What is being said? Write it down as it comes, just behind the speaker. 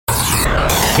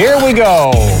Here we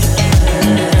go.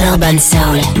 Urban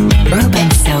Soul,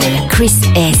 Chris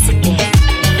S.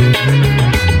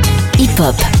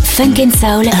 Hip-hop, funk and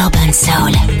soul, Urban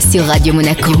Soul. Sur Radio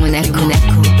Monaco.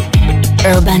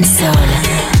 Urban Soul.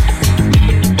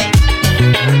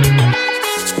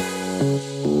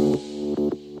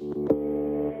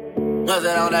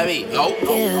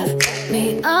 Give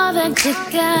me all that you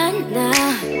got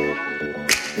now.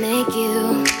 Make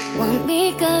you want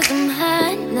me 'cause I'm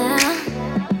hot now.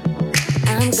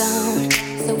 I'm gone,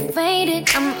 so faded,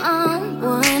 I'm on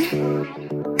one.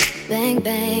 Bang,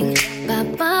 bang,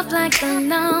 pop off like a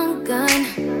long gun.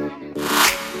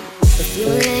 If you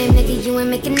a lame nigga, you ain't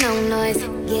making no noise.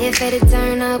 Get ready to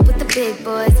turn up with the big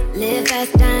boys. Live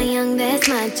fast, die young, that's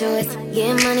my choice.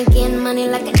 Get money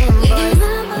like an invoice.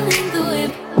 In the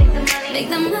whip, make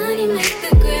the money, make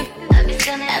the grip.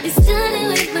 I be stunning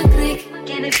with my click.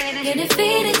 Get it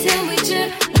faded till we trip.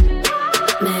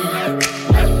 Man,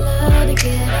 I love to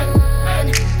get on.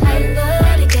 I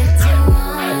love to get too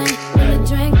on. When the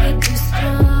drink get too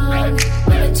strong,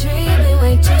 when the tree be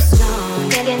way too strong.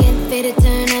 Get faded,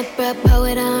 turn up, pull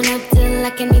it on up till I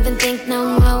can't even think no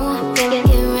more. Get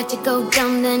right to go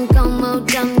dumb, then go more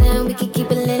dumb, then we can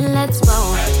keep it lit, let's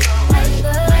roll. I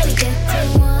love to get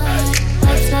too on.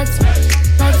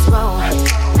 Let's roll. I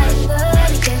love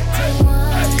to get too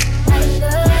on. I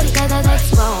love to let's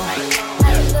roll.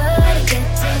 I love to get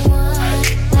too on.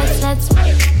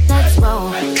 Let's roll.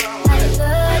 I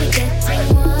love to get too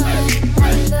on.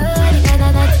 I love to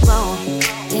let's roll.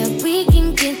 Yeah, we can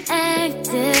get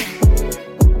active,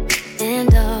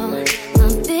 and all my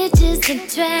bitches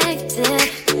attractive.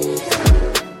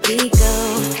 We go,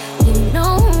 you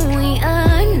know who we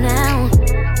are now.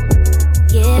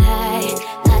 Get high,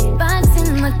 hot box in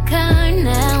my car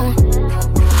now.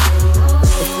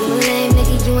 If you a lame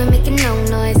nigga, you ain't making no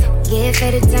noise. Get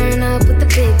ready to turn up with the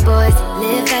big boys.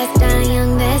 Live fast, die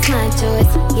young, that's my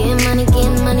choice. Get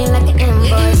money like an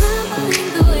invoice. In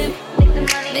the whip,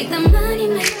 make the money,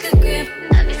 make the grip.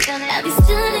 I be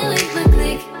stunning with my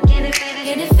click.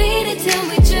 Get it faded till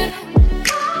we trip.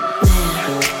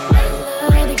 Man, I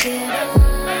love to get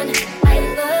on. I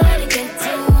love to get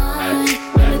too on.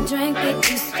 When the drink get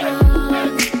too strong,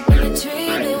 when the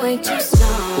tree be way too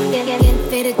strong. Get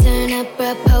faded, turn up,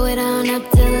 pull it on up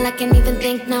till I can't even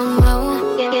think no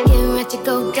more. Get right to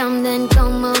go dumb, then go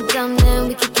more dumb, then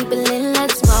we can keep it lit,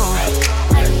 let's roll.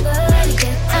 I love to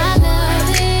get I love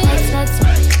it.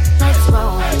 Let's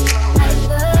roll. I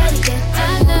love to get I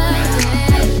love it.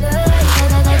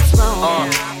 Let's roll.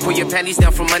 Pull your panties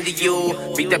down from under you.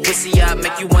 Beat that pussy up,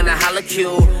 make you wanna holla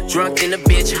cue. Drunk in a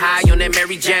bitch, high on that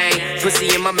Mary Jane. Pussy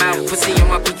in my mouth, pussy on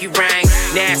my pinky ring.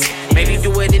 Nasty, maybe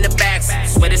do it in the back.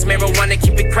 Swear this marijuana,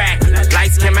 keep it cracked.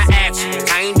 Lights, camera, action.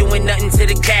 I ain't doing nothing to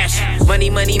the cash. Money,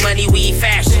 we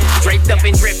fashion. Draped up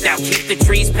and dripped out, keep the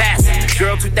trees passing.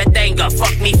 Girl, toot that thing up,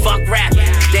 fuck me, fuck rap.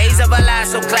 Days of our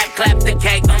lives, so clap the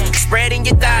cake. Spreading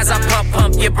your thighs, I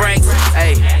pump your brakes.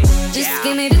 Hey, just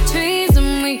give me the trees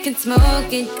and we can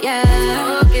smoke it, yeah.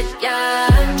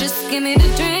 Just give me the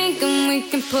drink and we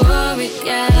can pour it,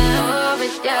 yeah.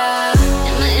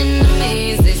 And my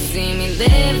enemies, they see me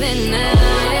living now.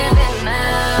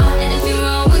 And if you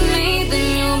roll with me,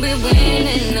 then you'll be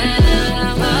winning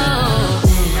now.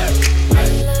 I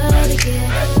love to get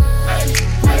on.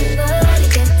 I love to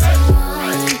get too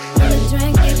on. When the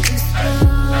drink get too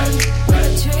strong, when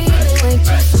the tree be way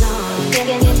too strong.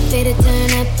 Get faded,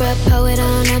 turn up, pull it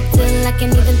on up till I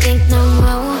can't even think no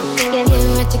more. Get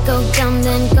right to go dumb,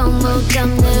 then go more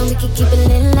dumb, then we can keep it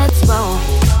lit, let's roll.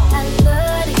 I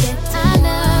love to get I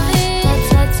love it.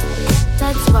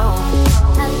 Let's roll.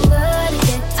 I love to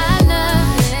get I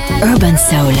love it. Urban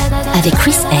Soul avec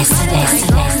Chris S.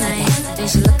 And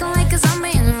she looking like a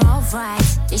zombie in the all right.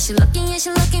 Yeah, she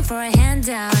looking for a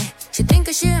handout. She think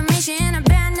of she and me, she in a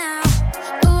band now.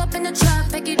 Pull up in the truck,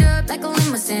 pick it up like a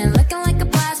limousine. Looking like a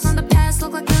blast from the past,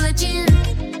 look like a legend.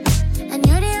 And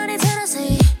you're the only thing I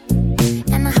see.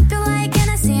 And I hope you like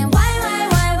Hennessy. And why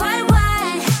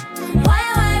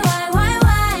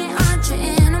aren't you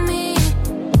into me?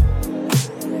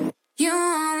 You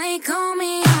only call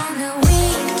me on the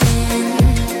weekend.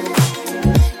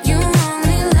 You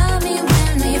only love me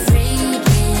when we're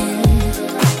freaking.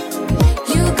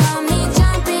 You got me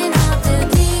jumping off the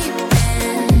deep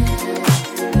end.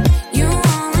 You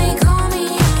only call me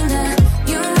on the.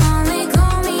 You only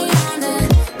call me on the.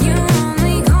 You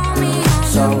only call me on the.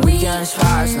 So weekend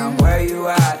spots, now where you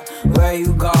at? Where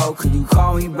you go? Could you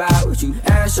call me back? Would you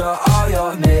answer all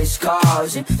your missed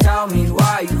calls? And tell me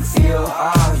why you feel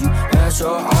how you answer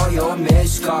all your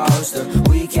missed calls. The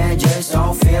weekend just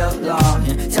don't feel long.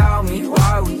 And tell me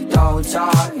why we don't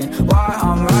talk. And why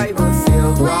I'm right but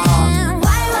feel wrong.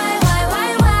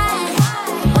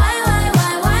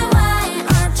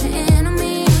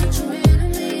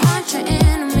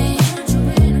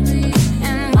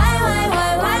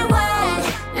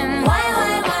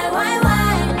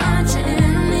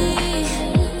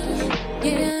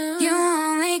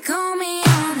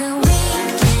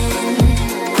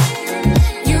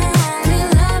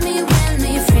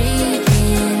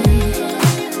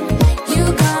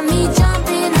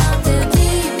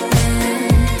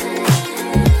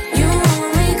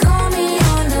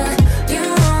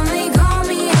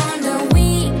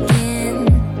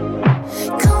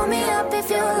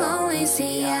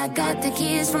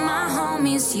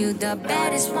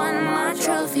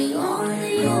 selfie.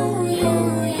 Only you.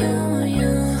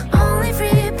 Only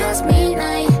free past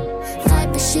midnight.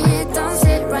 Type of shit don't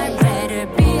sit right. Better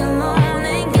be alone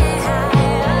and get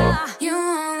high. You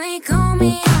only call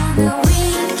me on the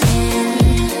weekend.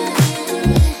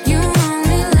 You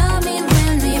only love me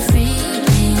when we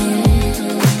freaking.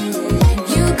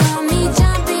 You got me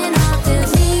jumping off the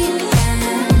deep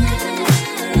end.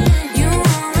 You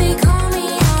only call me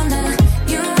on the.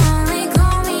 You only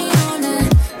call me on the.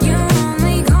 You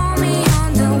only call me on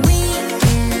the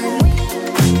weekend.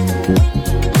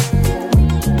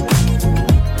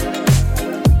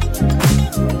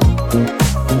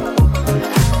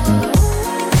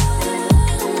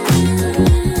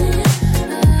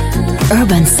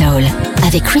 Urban Soul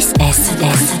avec Chris S.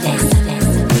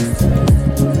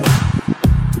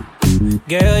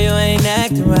 Girl, you ain't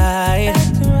acting right,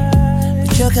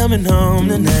 but you're coming home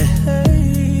tonight.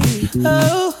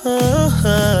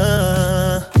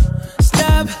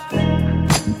 Stop,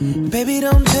 baby,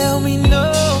 don't tell me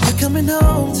no. You're coming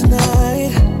home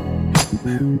tonight.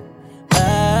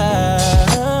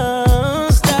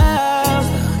 Stop.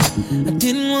 I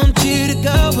didn't want you to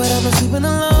go, but I'm not sleeping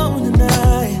alone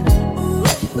tonight.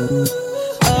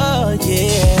 Oh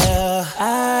yeah, I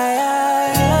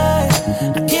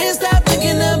can't stop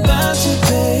thinking about you,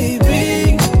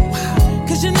 baby.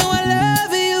 'Cause you know I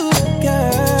love you,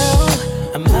 girl.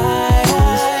 I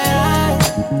might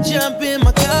jump in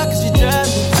my car 'cause you drive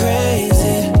me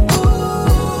crazy.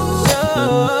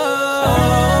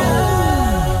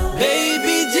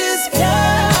 Baby, just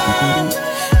come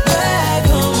back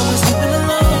home. I'm sleeping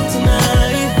alone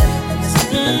tonight.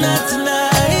 Not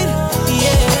tonight,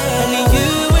 yeah. I need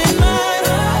you in my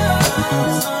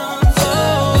arms,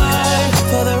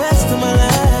 for the rest of my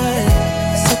life.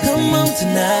 So come on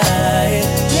tonight,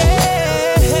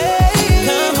 yeah.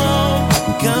 Come home,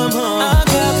 come home. Oh,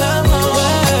 girl, come home.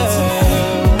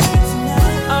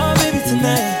 Oh, baby,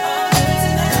 tonight.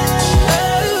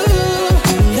 Oh,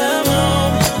 come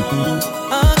home.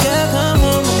 Oh, girl, come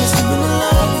home. I'm sleeping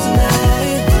alone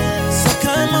tonight. So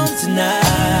come on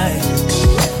tonight.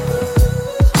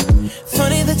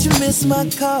 Funny that you missed my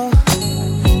call.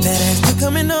 That I'm still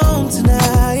coming home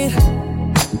tonight.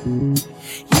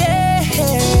 Yeah.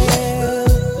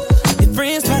 Your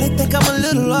friends probably think I'm a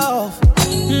little off.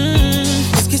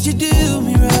 It's 'cause you do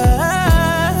me right.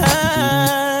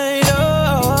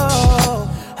 Oh,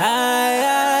 I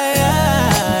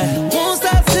won't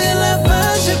stop till I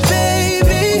find you,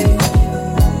 baby.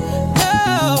 No,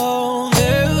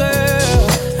 girl,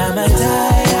 I might die.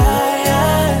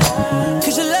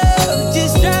 'Cause your love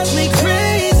just drives me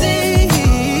crazy.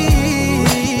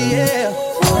 Yeah.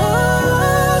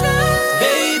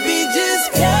 Baby, just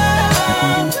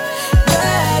come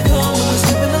back home. I'm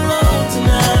sleeping alone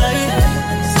tonight.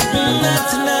 Not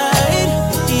tonight.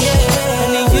 Yeah. I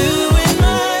need you in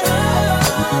my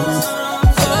arms.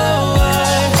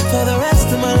 For the rest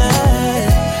of my life.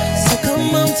 So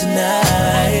come on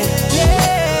tonight.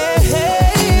 Yeah.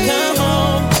 Come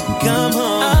home. Come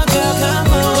home. Oh, girl, come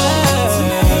home.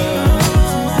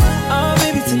 Oh,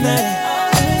 baby, tonight.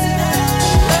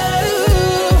 Oh,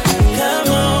 come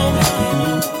home.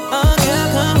 Oh, girl,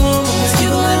 come home. You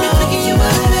gon' let me look in your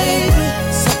eye, baby.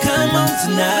 So come on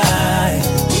tonight.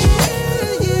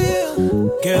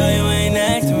 Girl, you ain't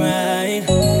acting right.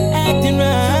 Acting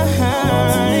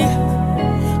right.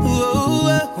 Ooh,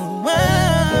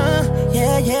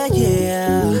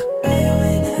 yeah.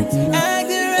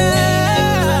 Acting right.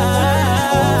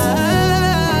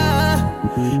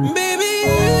 Baby,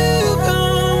 you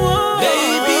come on.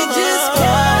 Baby, just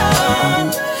come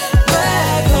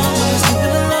back home. I'm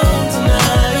sleeping alone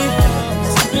tonight.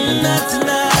 Not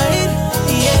tonight.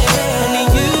 Yeah. I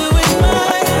need you in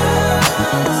my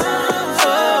arms.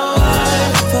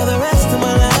 For the rest of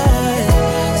my life.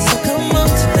 So come on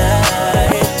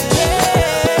tonight.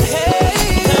 Yeah.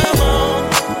 Come on.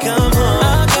 Come on.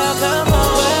 Oh, girl, come on.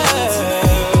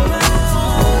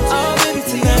 Oh, baby,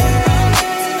 tonight.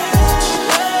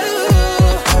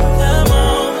 Come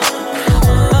on.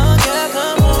 Oh, girl,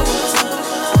 come on.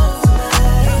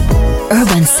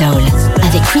 Urban Soul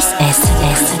avec Chris S.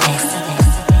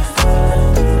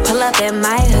 Pull up in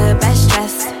my hood, best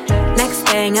dressed. Next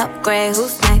thing, upgrade,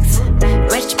 who's next?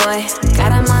 Rich boy,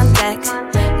 got him on deck.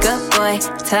 Good boy,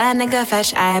 tell that nigga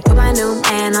fetch. I put my new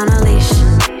man on a leash.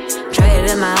 Traded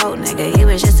in my old nigga, he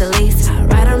was just a lease. I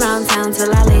ride around town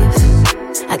till I leave.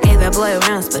 I gave that boy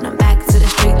rounds, but I'm back to the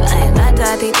street like la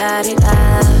da di da di da.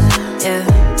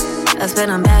 Yeah, I spin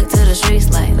him back to the streets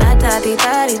like la da di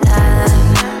da di da.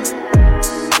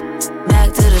 Back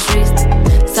to the streets,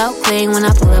 so clean when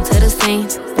I pull up to the scene.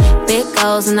 Big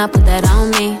goals and I put that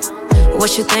on me.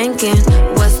 What you thinking?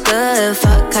 What's good?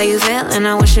 Fuck how you feel, and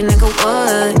I wish a nigga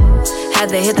would. Had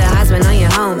to hit the Heisman on your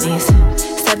homies.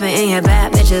 Stepping in your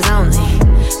bad bitches only.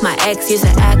 My ex used to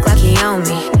act like he owned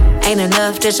me. Ain't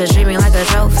enough just to treat me like a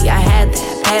trophy. I had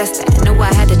that, passed that, knew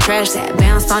I had to trash that.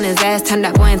 Bounced on his ass, turned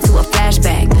that boy into a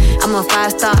flashback. I'm a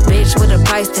 5-star bitch with a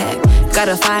price tag.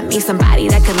 Gotta find me somebody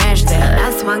that can match that.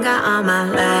 Last one got on my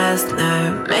last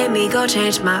nerve. Made me go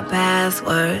change my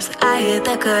passwords. I hit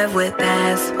the curve with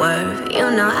password. You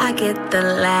know I get the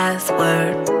last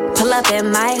word. Pull up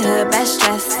in my hood, best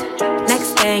dress.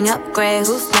 Next thing, upgrade,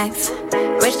 who's next?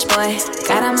 Rich boy,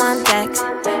 got him on deck.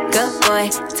 Good boy,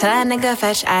 tell that nigga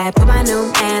fetch. I put my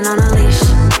new man on a leash.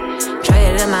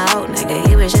 Traded in my old nigga,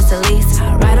 he was just a lease.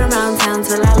 I ride around town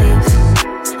till I leave.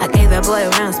 I gave that boy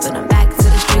rounds, but I'm back to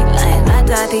the street like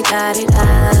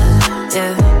la-da-dee-da-dee-da.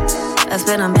 Yeah, I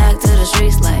spin him back to the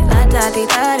streets like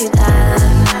la-da-dee-da-dee-da.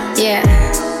 Yeah.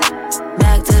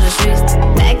 Back to the streets.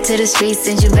 Back to the streets,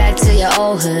 send you back to your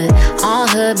old hood. On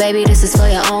hood, baby, this is for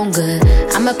your own good.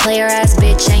 I'm a player ass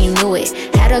bitch and you knew it.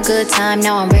 Had a good time,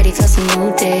 now I'm ready for some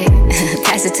new dick.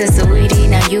 Pass it to Saweetie,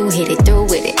 now you hit it, through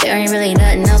with it. There ain't really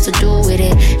nothing else to do with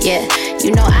it. Yeah,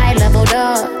 you know I leveled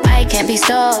up, I can't be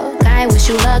stuck. I wish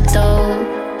you luck though.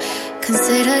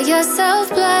 Consider yourself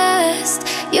blessed.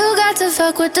 You got to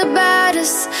fuck with the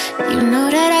baddest. You know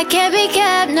that I can't be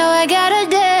kept. No, I gotta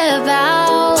dip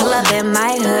out. Pull up in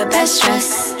my hood, best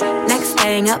dress. Next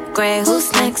thing, upgrade, who's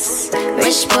next?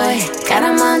 Rich boy, got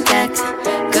him on deck.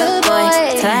 Good boy,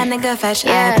 tell that nigga fetch.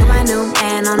 I put my new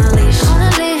man on a leash.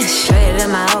 Traded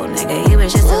in my old nigga, he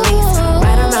was just a lease.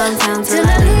 Right around town till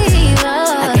I leave. I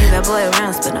gave that boy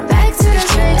rounds, but I'm back to the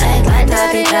street like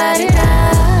la-da-dee-da-dee-da.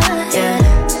 Yeah,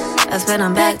 I spin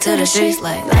him back to the streets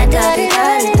like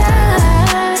la-da-dee-da-dee-da.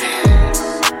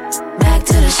 Back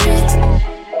to the streets.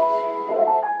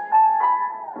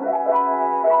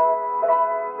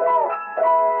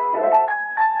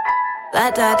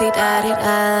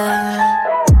 La-da-dee-da-dee-da.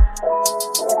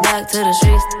 Back to the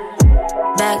streets.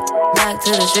 Back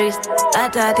to the streets.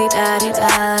 La-da-dee-da-dee-da.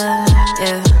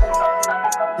 Yeah.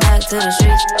 Back to the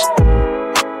streets.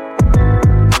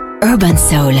 Urban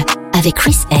Soul avec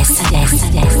Chris S. I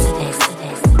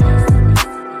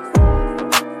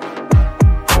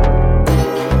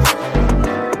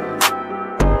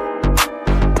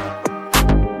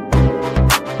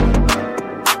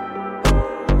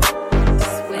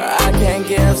can't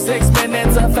give 6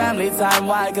 minutes of family time.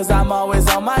 Why? Cause I'm always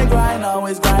on my grind,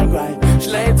 always grind.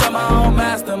 Slave to my own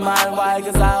mastermind. Why?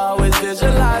 Cause I always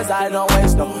visualize. I don't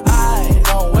waste no time.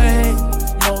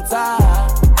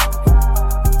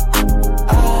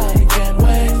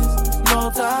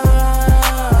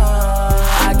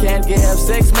 I can't give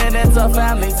 6 minutes of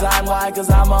family time. Why? Cause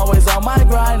I'm always on my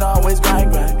grind, always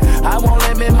grind. I won't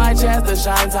limit my chance to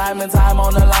shine. Time and time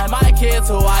on the line. My kids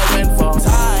who I went for.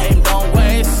 Time, don't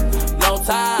waste no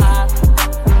time.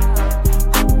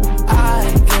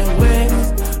 I can't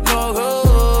waste no time.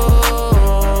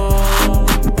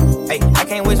 Hey, I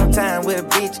can't waste no time with a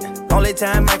bitch. Only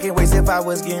time I can waste if I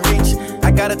was getting rich. I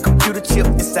got a computer chip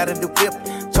inside of the whip.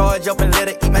 Charge up and let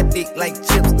her eat my dick like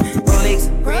chips. Rolex,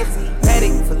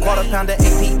 Paddock, quarter pounder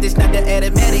AP, this not the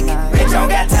automatic. Bitch, don't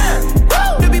got time.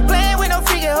 You be playing with no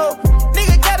figure hoe.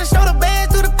 Nigga gotta show the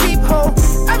band through the peephole.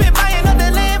 I been buying up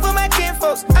the land for my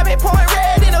kinfolks. I been pouring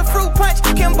red in a fruit punch,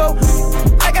 Kimbo.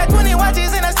 I got 20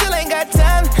 watches and I still ain't got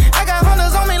time. I got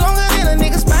hunters on me longer than a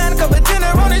nigga's spine. Couple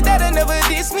dinner runners that'll never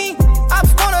diss me. I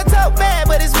wanna talk bad,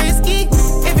 but it's risky.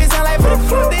 If it sound like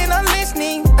then I'm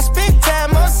listening. I spent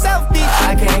time on South Beach.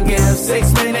 I can't give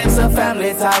 6 minutes of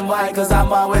family time. Why? Cause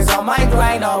I'm always on my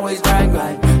grind, always grind.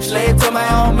 Slave to my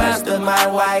own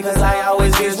mastermind. Why? Cause I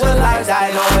always visualize.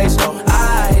 I don't waste no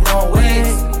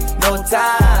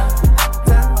time.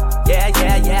 Yeah. I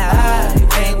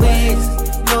can't waste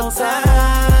no time.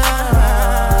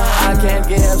 I can't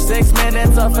give 6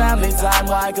 minutes of family time.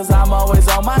 Why? Cause I'm always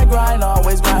on my grind,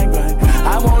 always grind.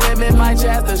 I won't limit my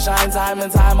chance to shine. Time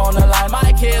and time on the line.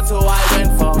 My kids who I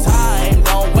went for. Time,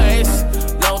 don't waste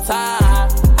no time.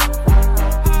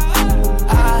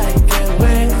 I can't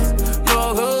waste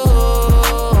no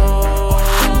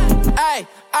time. Hey,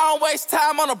 I don't waste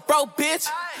time on a broke bitch.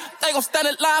 They gon' stand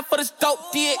in line for this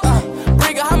dope dick.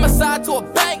 Bring a homicide to a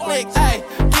bank lick. Hey,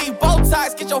 give you both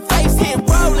sides, get your face hit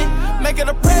rolling. Make it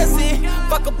a present.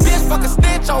 Fuck a bitch, fuck a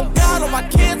snitch on God, on my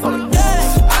kids, on the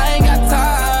game. I ain't got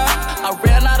time. I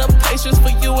ran out of patience for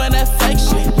you and that fake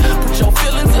shit. Put your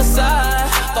feelings aside.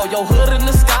 Throw your hood in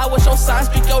the sky with your sign,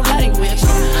 speak your language.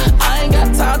 I ain't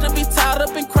got time to be tied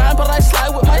up in crime, but I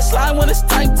slide with my slime when it's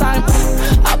time.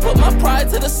 I put my pride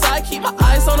to the side, keep my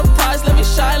eyes on the prize. Let me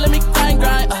shine, let me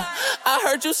grind. I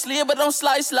heard you slid, but don't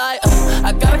slide.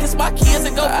 I gotta kiss my kids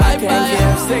and go bye-bye. I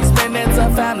can't give 6 minutes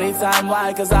of family time.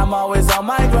 Why? Cause I'm always on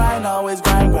my grind, always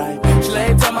grind.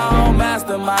 Slave to my own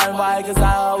mastermind. Why? Cause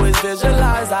I always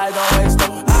visualize. I don't waste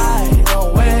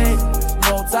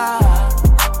no time.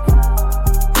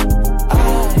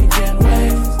 I can't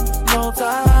waste no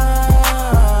time.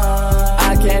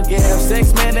 I can't give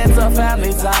 6 minutes of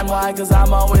family time. Why? Cause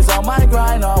I'm always on my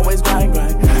grind, always grind.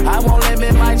 I won't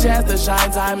limit my chance to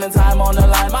shine. Time and time on the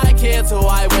line. My kids who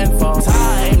I went for.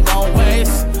 Time, don't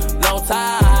waste no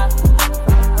time.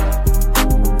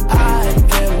 I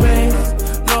can't waste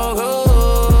no time.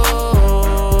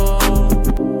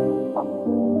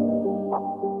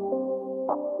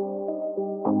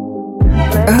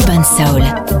 Urban Soul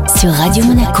sur Radio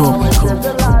Monaco.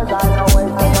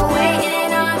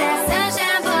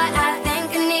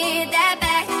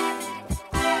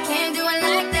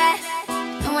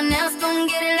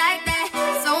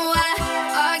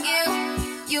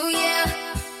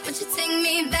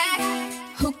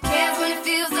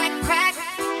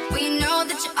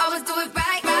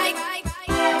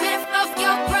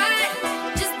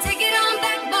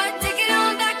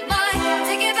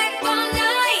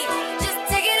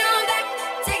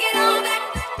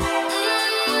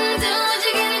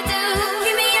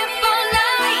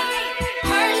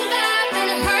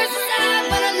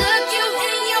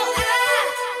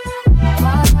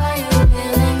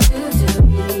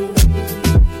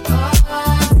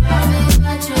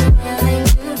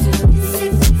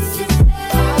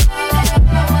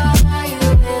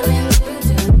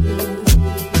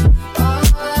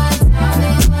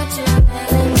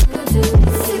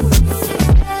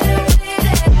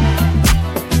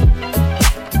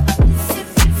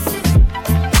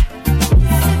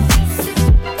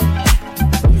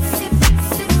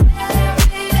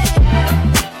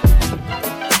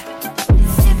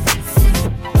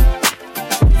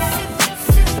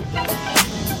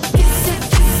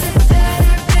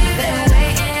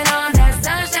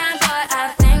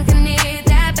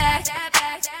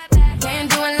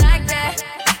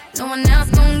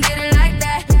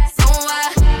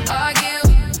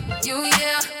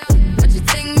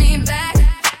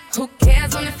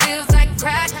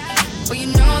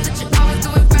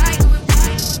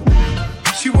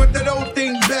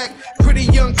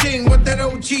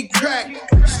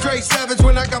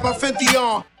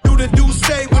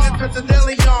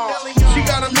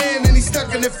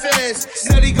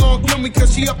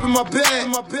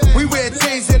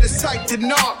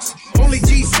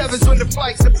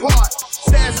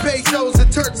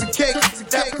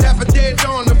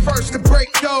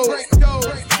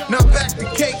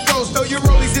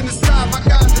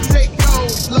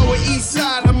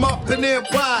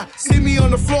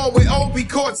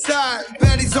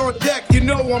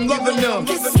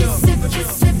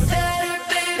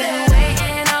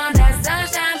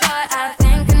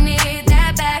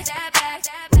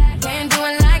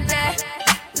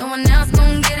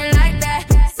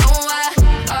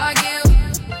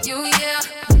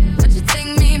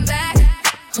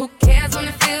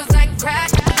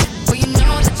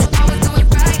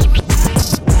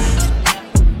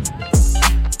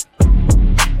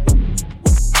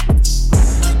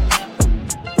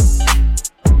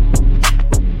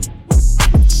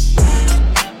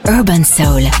 Urban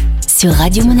Soul sur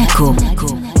Radio Monaco.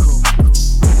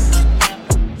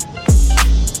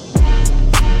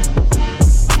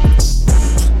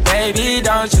 Baby,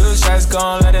 don't you stress,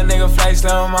 gon' let a nigga flex,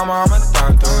 little mama, I'ma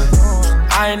thumb through it.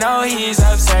 I know he's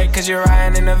upset, cause you're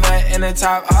riding in the vet in the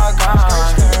top, all gone.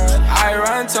 I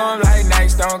run to him like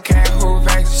next, don't care who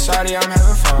vexed, shawty, I'm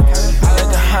having fun. I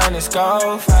let the hundreds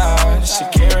go fast,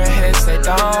 Shakira hits, they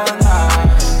don't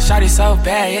lie. Shawty so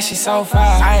bad, yeah, she so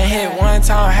fine. I ain't hit one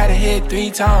time, had to hit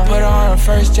 3 times. Put her on her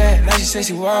first jet, now she says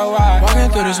she worldwide. Walking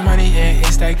through this money, yeah,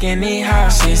 it's like any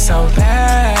house. She's so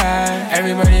bad,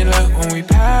 everybody look when we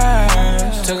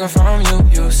pass. Took her from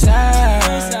you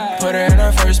sad. Put her in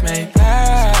her first mate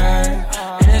bag.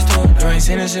 And it's dope, you ain't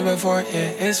seen this shit before,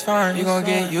 yeah, it's fine. You gon'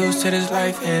 get used to this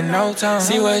life in no time.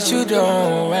 See what you doing,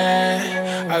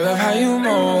 I love how you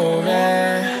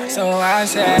moving. So I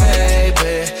say,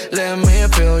 baby, let me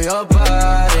feel your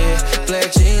body,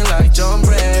 flexing like John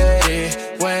Brady.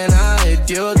 When I hit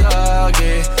you,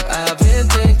 doggy, I've been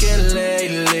thinking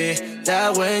lately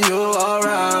that when you're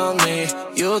around me,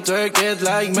 you twerk it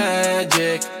like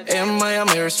magic. In my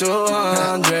mirror's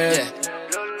 200.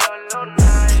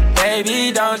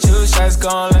 Baby, don't you stress,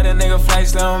 gon' let a nigga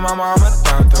flex, little mama, I'ma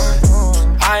thumb through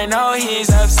it. I know he's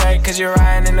upset, cause you're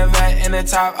riding in the vet in the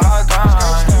top, all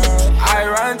gone. I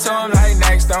run to him like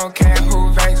next, don't care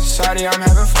who vexed. Shawty, I'm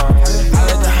having fun. I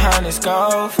let the hundreds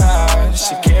go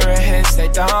fast. Shakira hits, they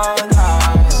don't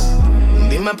lie.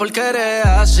 Dime por qué eres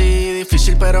así,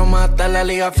 difícil pero mata la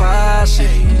liga fácil.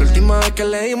 La última vez que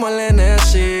le dimos al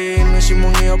NC, no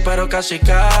hicimos un hijo pero casi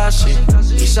casi.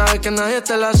 Y sabes que nadie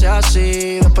te la hace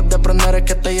así, después de aprender es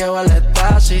que te lleva al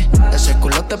estasis. Ese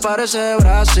culo te parece de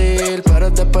Brasil, pero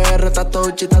es de PR, está todo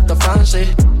chita, está fancy.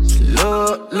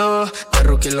 De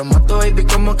rookie lo mato, baby,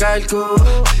 como cae el cubo.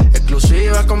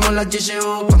 Exclusiva como la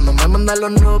GCU. Cuando me mandan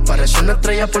los nudes, parece una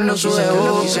estrella por no su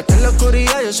debut. Dice que en la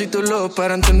oscuridad yo soy tu luz,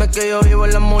 pero entiende que yo vivo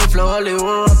en la movie flow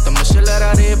Hollywood. Te me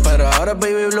aceleraré, pero ahora es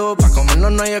baby blue. Pa'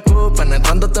 comernos no hay excusa,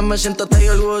 penetrándote me siento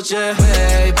Tiger Woods, yeah.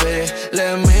 Baby,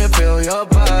 let me feel your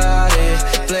body,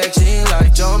 flexing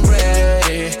like Tom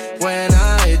Brady. When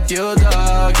I hit you,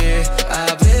 doggy,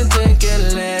 I've been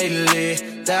thinking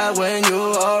lately that when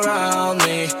you around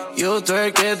me, you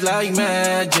twerk it like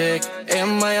magic.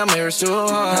 In Miami, it's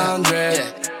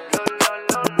 200.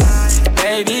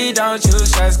 Baby, don't you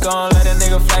stress, gon' let a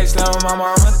nigga flex, little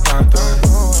mama, I'm a thump.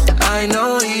 I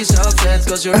know he's upset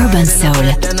cause you're Urban Soul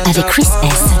avec Chris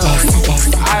S.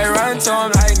 I run to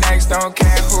him like next, don't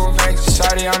care who vexed.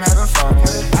 Shawty, I'm having fun.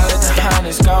 I let the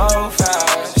hundreds go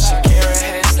fast. Shakira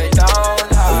hits, they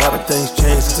don't lie. A lot of things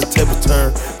change since the table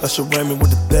turn. Usher ran me with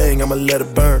the thing, I'ma let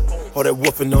it burn. All that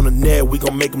woofing on the net, we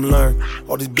gon' make them learn.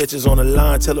 All these bitches on the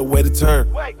line, tell her where to turn.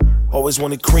 Always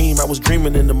wanted cream, I was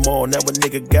dreaming in the mall. Now a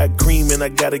nigga got cream and I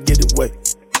gotta get it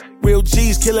wet. Real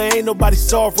G's, killer, ain't nobody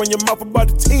soft. Run your mouth about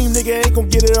the team, nigga, ain't gon'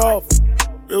 get it off.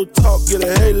 Real talk, get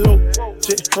a halo.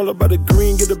 Shit, all about the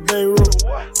green, get a bang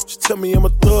roll. She tell me I'm a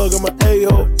thug, I'm an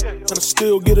a-hole. And I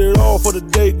still get it all for the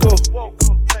day go.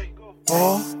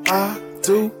 All I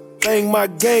do, bang my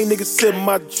game, nigga, sip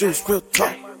my juice. Real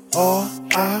talk. All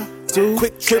I do,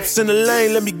 quick trips in the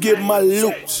lane, let me get my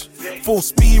loops. Full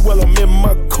speed while I'm in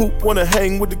my coupe. Wanna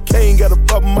hang with the king, gotta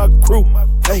pop my crew.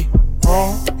 Hey,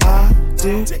 all I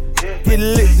do, get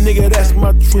lit, nigga, that's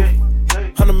my truth.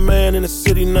 100 man in the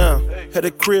city now. Had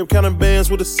a crib counting bands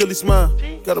with a silly smile.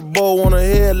 Got a bow on her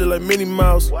head, look like Minnie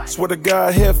Mouse. Swear to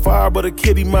God, hair fire, but a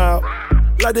kitty mile.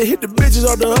 Like to hit the bitches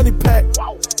off the honey pack.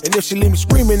 And if she leave me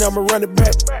screaming, I'ma run it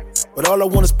back. But all I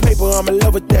want is paper, I'm in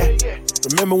love with that.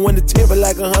 Remember when the table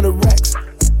like 100 racks.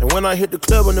 And when I hit the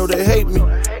club, I know they hate me.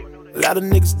 A lot of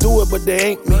niggas do it, but they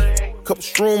ain't me. Couple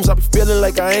shrooms, I be feeling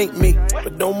like I ain't me.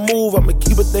 But don't move, I'ma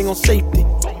keep a thing on safety.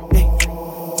 Hey.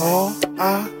 All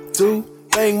I do,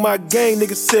 bang my game,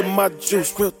 nigga, sip my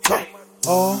juice. Real talk.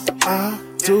 All I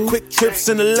do, quick trips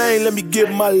in the lane, let me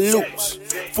get my loops.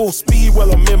 Full speed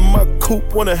while I'm in my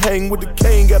coupe. Wanna hang with the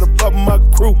king, gotta pop my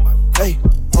crew. Hey,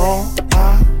 all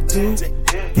I do,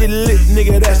 get lit,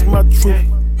 nigga, that's my truth.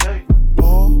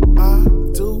 All I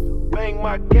do, bang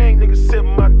my gang, nigga, sip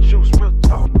my juice. Real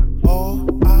talk. All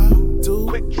I do,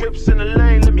 quick trips in the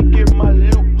lane, let me get my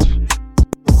loops.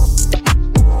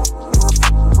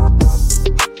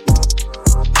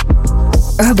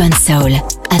 Urban Soul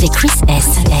avec Chris S.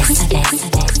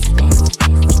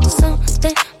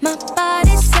 Something, my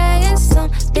body's saying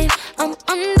something. I'm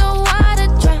underwater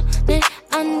drowning.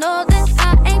 I know that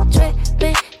I ain't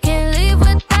tripping. Can't leave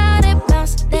without it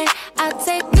bouncing. I'll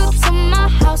take you to my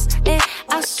house and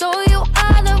I'll show you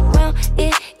all around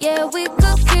it. Yeah, we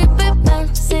could keep it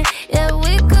bouncing. Yeah,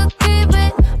 we could keep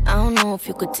it. I don't know if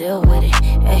you could deal with it.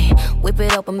 Ay, whip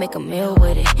it up and make a meal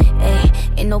with it. Ay,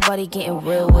 ain't nobody getting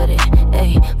real with it.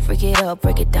 Ay, freak it up,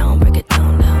 break it down now.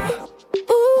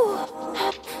 Ooh,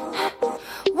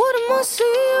 what am I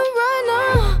seeing right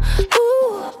now?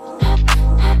 Ooh,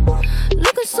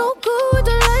 looking so good with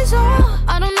the lights on.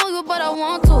 I don't know you, but I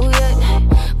want to, yeah.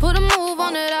 Put a move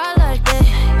on it, I like that.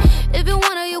 If you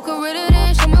wanna, you can read it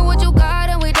in. Show me what you got,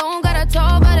 and we don't gotta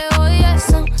talk about it. Oh yeah,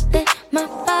 something, my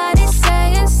body's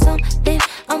saying something.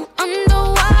 I'm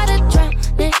underwater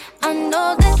drowning. I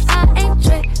know that I ain't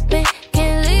tripping.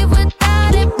 Can't leave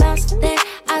without it bouncing.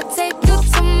 I'll take you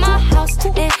to my house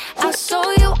and I'll show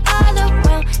you all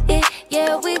around it.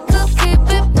 Yeah, we could keep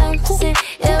it bouncing.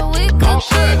 Yeah, we could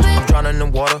keep it. I'm drowning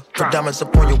in water, put diamonds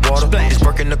up on your water. It's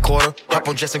working the quarter, hop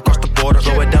on jets and cross the border.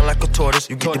 Throw it down like a tortoise,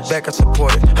 you get it back, I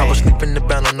support it. I was sleeping the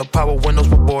band on the power windows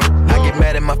were boarded. I get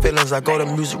mad at my feelings, I go to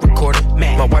music recording.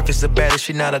 My wife is the baddest,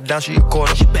 she not a down, she a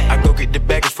quarter. I go get the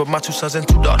baggage for my 2 sons and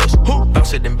 2 daughters.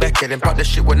 Bounce it and back it and pop that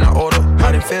shit when I order.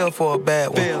 I done fell for a bad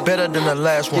one, better than the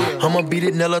last one. I'ma beat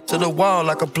it nail up to the wall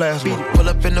like a plasma. Pull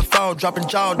up in the fall, dropping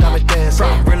jaw, diamond dance.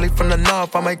 Really from the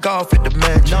north, I make golf at the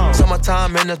mansion.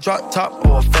 Summertime in a drop top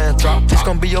or a fan drop. This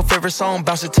gon' be your favorite song,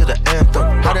 bounce it to the anthem.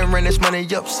 I done ran this money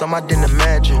up, some I didn't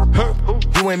imagine.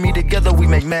 You and me together, we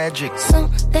make magic.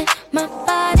 Something, my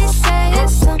body's saying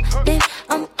is something.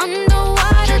 I'm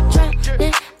underwater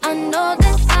drowning. I know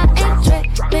that I ain't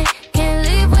tripping. Can't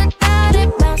live without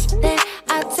it bouncing.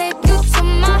 I'll take you to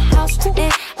my house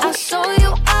and I'll show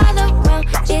you all around.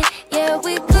 Yeah, yeah,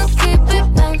 we could keep it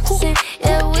bouncing.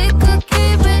 Yeah, we could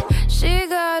keep it. She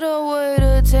got a way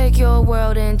to take your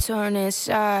world and turn it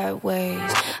sideways.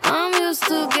 I'm used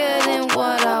to getting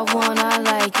what I want. I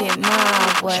like it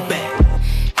my way.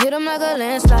 Hit 'em like a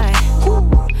landslide.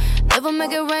 Never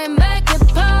make it rain, make it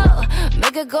pour.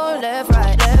 Make it go left,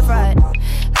 right, left, right.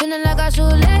 Feeling like I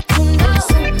should let you know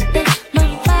something. My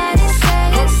body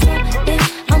says something.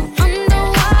 I'm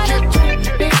underwater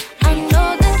drowning. I know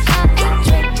that I ain't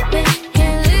tripping.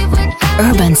 Can't live without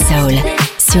Urban Soul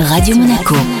sur Radio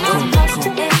Monaco.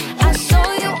 I'll show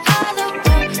you all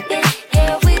around.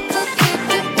 Yeah, we could keep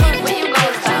it going. When you go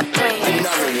stop praying.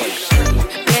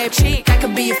 Bad chick, I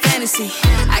could be a fantasy.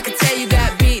 I could tell you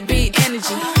got beat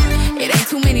energy. It ain't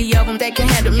too many of them that can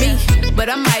handle me. But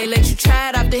I might let you try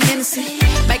it off the Hennessy.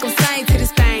 Make them sing to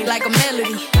this thing like a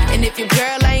melody. And if your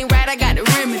girl ain't right, I got the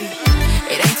remedy.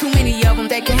 It ain't too many of them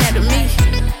that can handle me.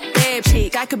 Bad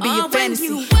chick, I could be a fantasy.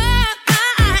 When you walk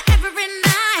by every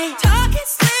night, talking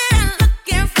sweet and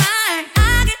looking fine,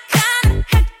 I get kinda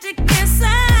hectic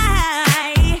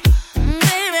inside.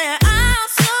 Baby, I'm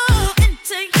so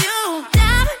into you.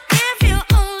 Doubted if you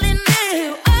only knew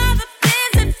all the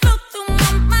things that flow through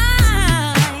my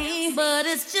mind. But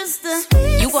it's just the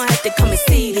You gon' have to come and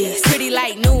see this. Pretty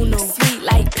like Nunu, sweet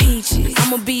like peaches.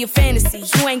 I'ma be a fantasy,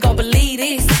 you ain't gon' believe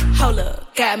this. Hold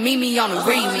up, got Mimi on the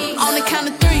remix. On the count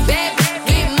of three, bad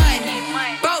get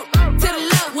money. Broke to the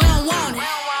left, we don't want it.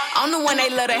 I'm the one they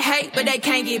love to hate, but they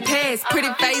can't get past.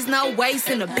 Pretty face, no waist,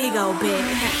 and a big old bed.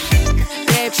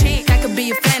 Bad chick, I could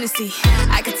be a fantasy.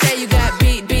 I could tell you got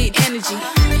beat energy.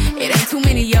 It ain't too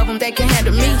many of them that can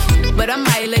handle me. But I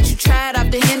might let you try it off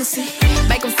the Hennessy.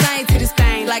 Make them sing to this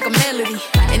thing like a melody.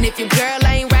 And if your girl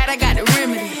ain't right, I got the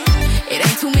remedy. It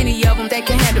ain't too many of them that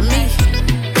can handle me.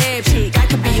 Bad chick, I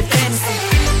could be a fantasy.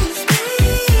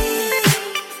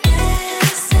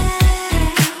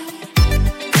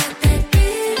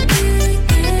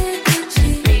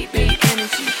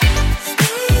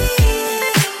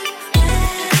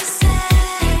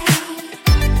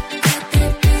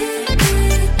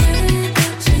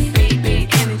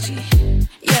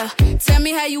 Tell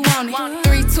me how you want it.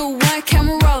 3, 2, 1,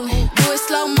 camera rolling. Do it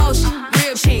slow motion.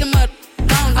 Real shit. Them up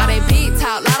on all they big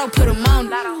talk. Lotto put them on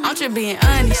it. I'm just being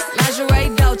honest.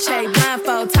 Lingerie, Dolce,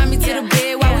 blindfold. Tie me to the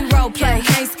bed while we role play.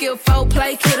 Can't skill foul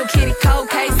play. Kittle kitty cold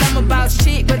case. I'm about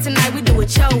shit, but tonight we do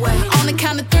it your way. On the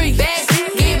count of 3, bad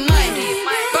get money.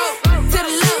 Broke to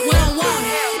the left, we don't want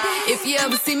it. If you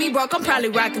ever see me broke, I'm probably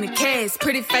rocking a cast.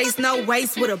 Pretty face, no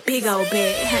waist, with a big old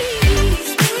bed.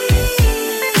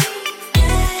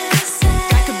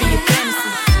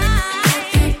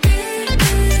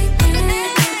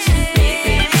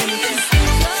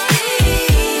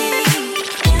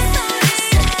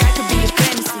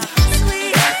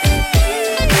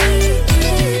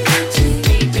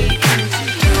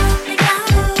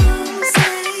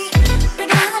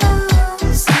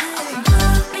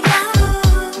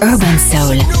 Urban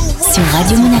Soul sur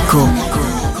Radio Monaco.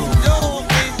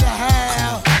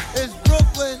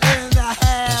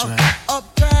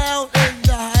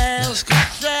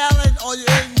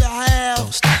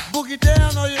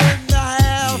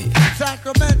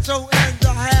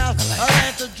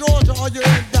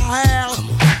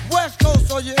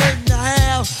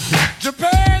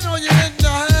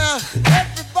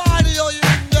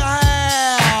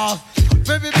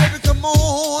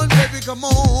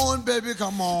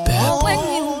 Come on. When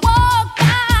you walk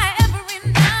by every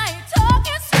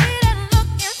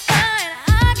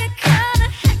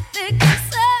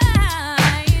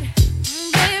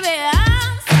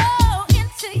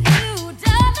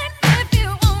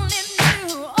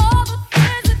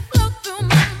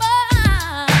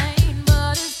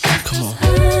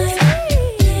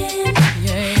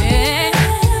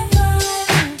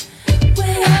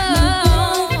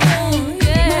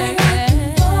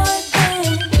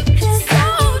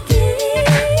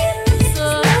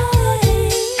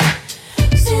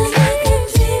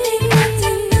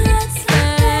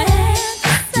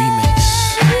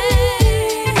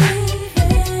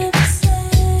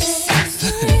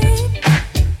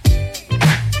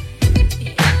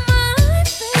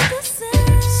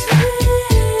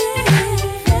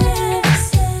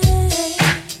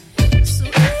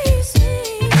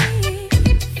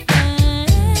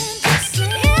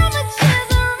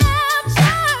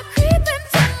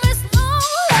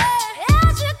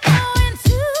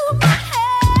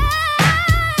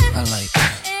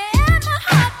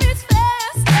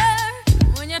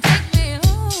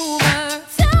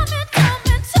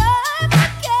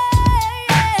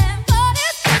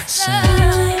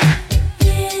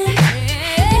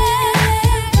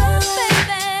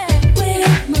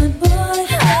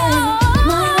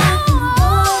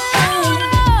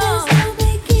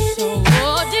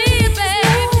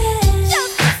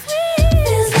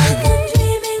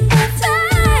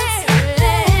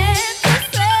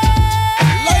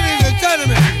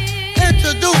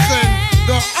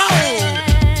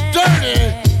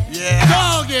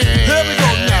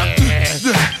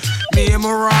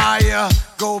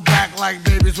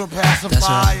babies with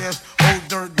pacifiers. Old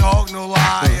dirt dog, no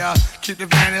liar. Keep the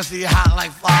fantasy hot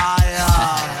like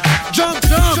fire. Jump,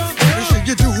 jump, let me see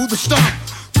you do the stomp.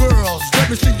 Girls, let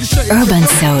me see you shake. Urban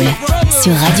Soul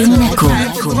sur Radio Monaco.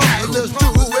 Let's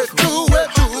do it, do it,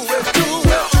 do it, do it, do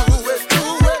it.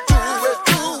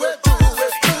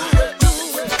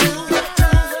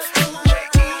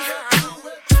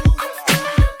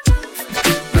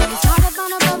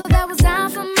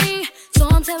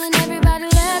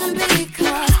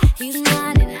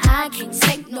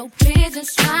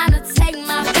 Pigeons trying to take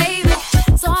my baby,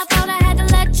 so I thought I had to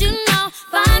let you know.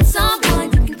 Find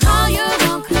someone you can call your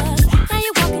own, 'cause now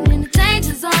you're walking in the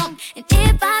danger zone, and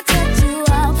if I touch you,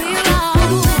 I'll be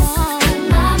wrong.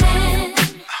 My man,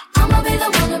 I'ma be the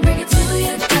one to bring it to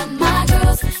you. Got my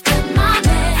girls, got my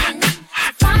man.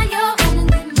 Find your own and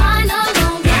leave mine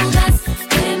alone. Go that's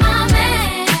with my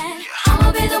man.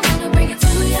 I'ma be the one to bring it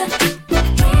to you.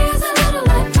 Here's a little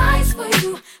advice for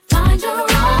you. Find your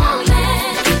own man.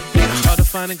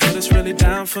 Find a girl that's really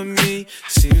down for me.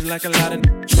 Seems like a lot of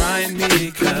trying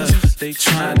me, 'cause they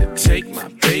trying to take my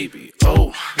baby.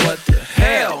 Oh, what the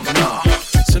hell, no.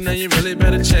 So now you really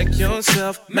better check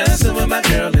yourself. Messing with my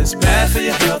girl is bad for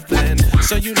your health, and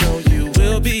so you know you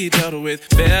will be dealt with.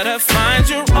 Better find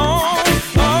your own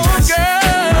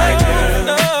girl. My girl,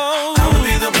 no. I'ma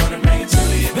be the one to bring it to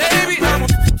you. Baby, I'm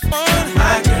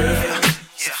my girl.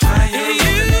 Yeah,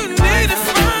 you need to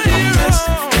find your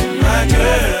own. My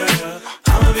girl.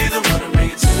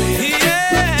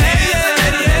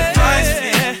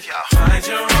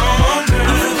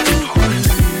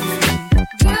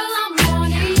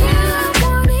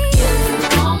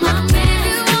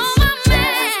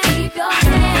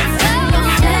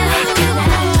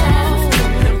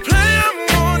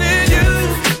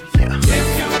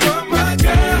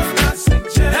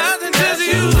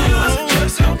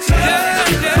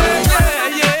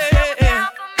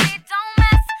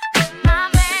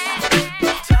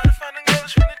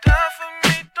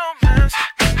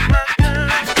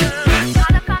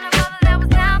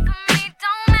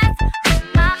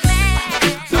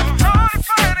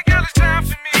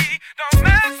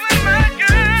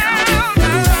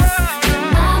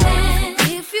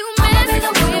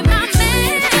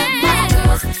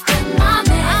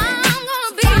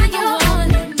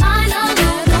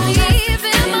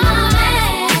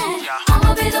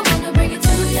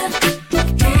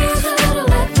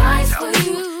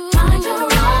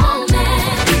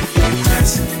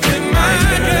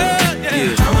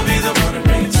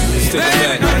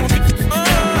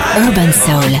 Urban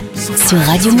Soul sur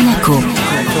Radio Monaco.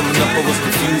 Coming up, I was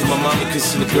confused. My mama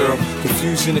kissing the girl.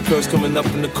 Confusion occurs coming up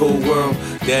in the cold world.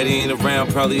 Daddy ain't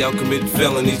around, probably out committed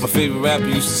felonies. My favorite rapper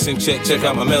used to sing, check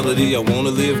out my melody. I wanna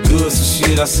live good, so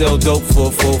shit, I sell dope for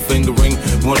a 4-finger ring.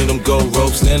 One of them gold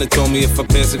ropes. Nana told me if I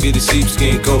pass, I get a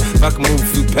sheepskin coat. If I can move a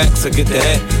few packs, I get the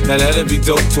hat. Now that'd be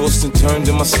dope. Tossed and turned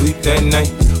in my sleep that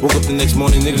night. Woke up the next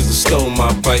morning, niggas have stole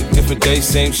my bike. Different day,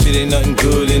 same shit, ain't nothing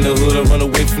good in the hood. I run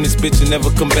away from this bitch and never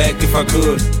come back if I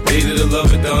could. Hated to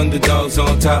love it, the underdogs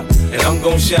on top. And I'm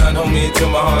gon' shine, homie, until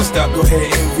my heart stop. Go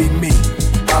ahead, envy me.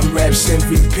 I'm Raps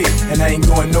MVP, and I ain't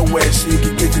going nowhere, so you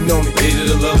can get to know me. Hated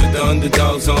to love it, the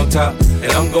underdogs on top.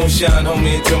 And I'm gon' shine,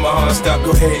 homie, until my heart stop.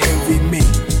 Go ahead, envy me.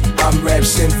 I'm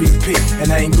Raps MVP,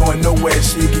 and I ain't going nowhere,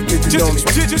 so you can get to know me.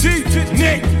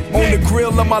 On the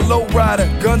grill of my low rider,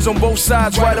 guns on both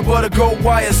sides, right above the gold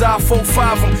wires. I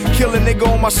 4-5 them, kill a nigga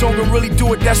on my song and really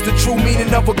do it. That's the true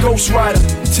meaning of a ghost rider.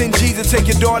 10 G's to take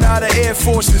your daughter out of Air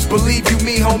Forces. Believe you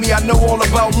me, homie, I know all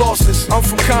about losses. I'm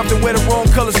from Compton where the wrong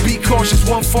colors be cautious.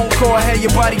 One phone call, I had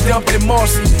your body dumped in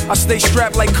Marcy. I stay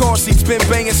strapped like car seats, been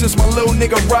banging since my little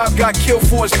nigga Rob got killed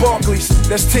for his Barclays.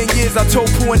 That's 10 years, I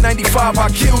told Pooh in 95, I'll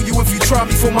kill you if you try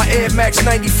me for my Air Max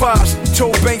 95s.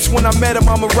 Told Banks when I met him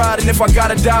I'ma ride, and if I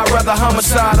gotta die, rather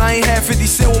homicide. I ain't had 50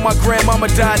 cent when my grandmama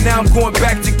died. Now I'm going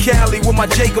back to Cali with my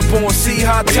Jacob on. See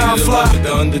how time fly.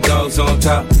 The underdogs on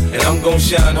top, and I'm gon'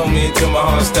 shine, homie, until my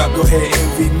heart stop. Go ahead,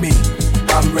 envy me.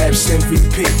 I'm Raps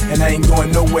MVP, and I ain't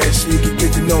going nowhere, so you can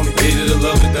get to know me. Hated to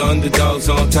love it, the underdogs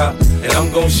on top, and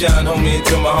I'm gon' shine, homie,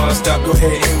 until my heart stop. Go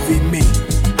ahead, envy me.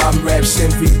 I'm Raps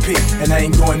MVP, and I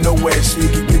ain't going nowhere, so you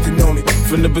can get to know me.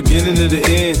 From the beginning to the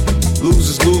end,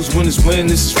 losers lose, winners win.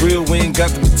 This is real, we ain't got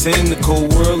to pretend. The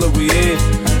cold world that we in,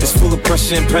 it's full of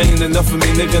pressure and pain. Enough of me,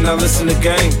 nigga, now listen to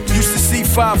game. Used to see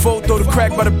 5-0 throw the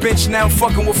crack by the bench. Now I'm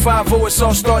fucking with 5-0, it's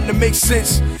all starting to make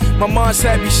sense. My mom's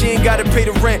happy, she ain't gotta pay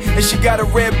the rent, and she got a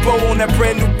red bow on that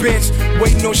brand new Benz.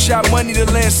 Waiting on shot money to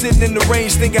land, sitting in the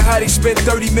range, thinking how they spent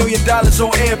 $30 million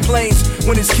on airplanes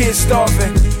when his kids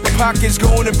starving. pockets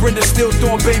going and Brenda still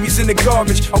throwing babies in the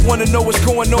garbage. I wanna know what's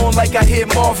going on like I hear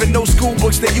Marvin. No school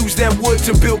books, they use that wood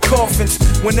to build coffins.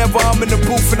 Whenever I'm in the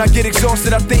booth and I get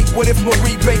exhausted, I think, what if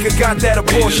Marie Baker got that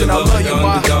abortion? I love you,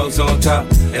 ma. Underdogs on top,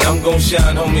 and I'm gon'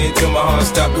 shine, homie, until my heart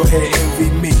stop. Go ahead, envy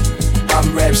me. I'm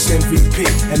Raps MVP,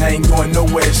 and I ain't going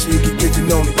nowhere, so you can get to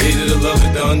know me. Hated to love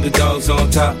it, the underdogs on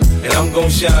top, and I'm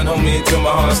gon' shine, homie, until my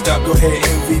heart stop. Go ahead,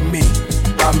 envy me.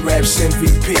 I'm Raps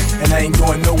MVP, and I ain't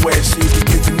going nowhere, so you can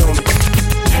get to know me.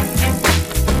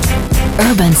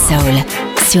 Urban Soul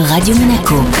sur Radio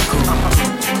Monaco.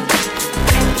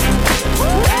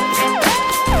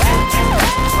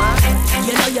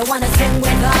 You know you wanna sing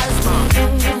with us.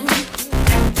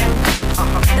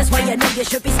 That's why you know you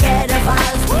should be scared of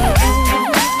us.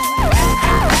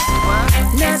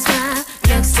 That's why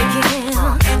looks to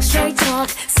kill, straight talk,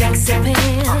 sex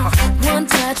appeal. One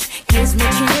touch gives me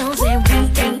chills, and we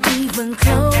ain't even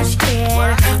close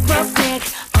yet. Rough neck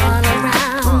all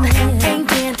around, ain't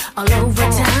been all over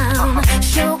town.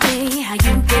 Show me how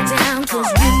you get down, 'cause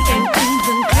we ain't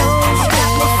even close yet.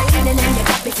 And you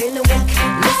got me feeling weak.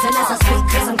 Listen as I speak,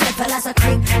 'cause I'm careful as a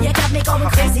creep. You got me going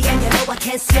crazy, and you know I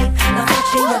can't sleep. Now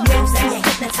watching your moves, and you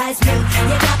hypnotize me.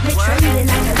 You got me trembling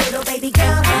like a little baby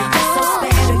girl. You're so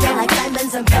special, you're like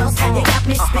diamonds and pearls. You got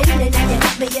me spinning, and you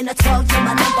got me in a 12. You're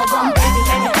my number one, baby,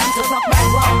 and you come to rock my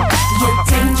world. You're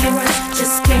dangerous,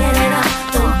 just get it up.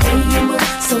 The way you move,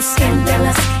 so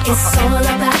scandalous. It's all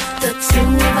about the two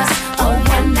of us. A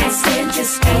one night stand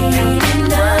just ain't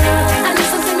enough. I need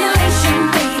some stimulation,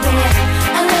 baby.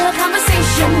 A little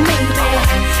conversation, maybe.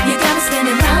 You got me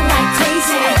spinning round like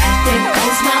crazy. There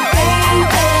goes my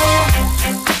baby.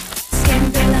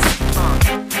 Scandalous,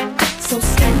 so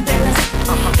scandalous,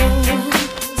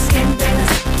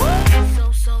 scandalous,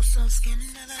 so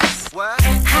scandalous.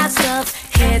 Hot stuff,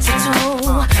 head to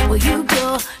toe. Where you go,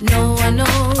 no one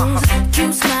knows.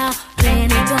 Cute smile,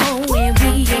 plenty dough, and we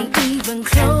ain't even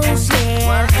close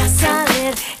yet.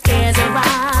 Solid as a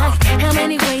rock. How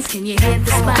many ways can you hit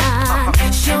the spot?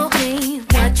 Show me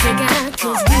what you got,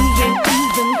 'cause we ain't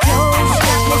even close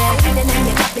yet. And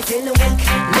you got me feeling weak.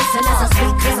 Listen as I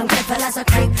speak, 'cause I'm careful as a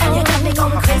creep. You got me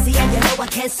going crazy, and you know I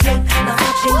can't sleep. Now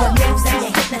watching your moves, and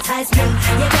you hypnotize me.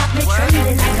 You got me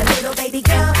trembling like a little baby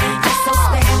girl. You're so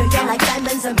special, you're like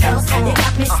diamonds and pearls. You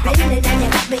got me spinning, and you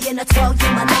got me in a 12.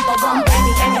 You're my number one,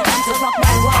 baby, and you come to rock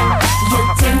my world. You're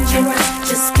dangerous,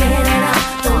 just get it up.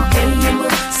 The way you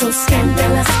move, so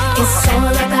scandalous. It's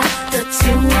all about the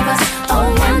two of us. A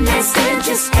one night stand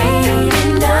just ain't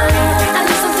enough. I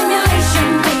need some stimulation,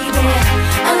 baby.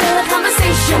 A little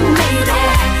conversation, maybe.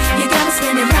 You got me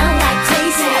spinning round like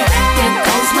crazy. There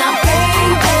goes my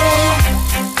baby.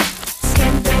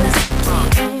 Scandalous,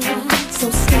 so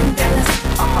scandalous,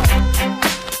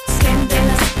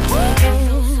 scandalous.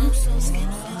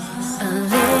 A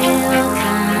little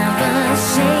conversation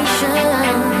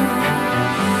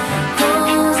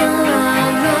goes a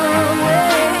long, long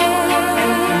way.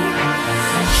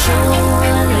 Show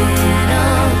a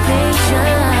little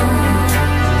patience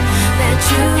that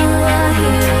you are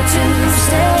here to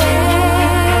stay.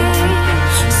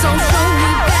 So show me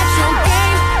that your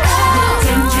game. You're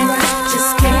dangerous,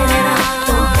 just get it up.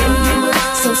 The way you move,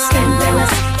 so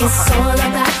scandalous. It's all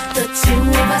about the two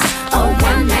of us. A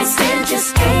one night stand just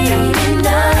ain't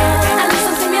enough. I need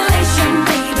some stimulation,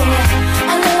 baby.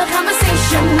 A little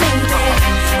conversation, maybe.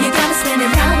 You got me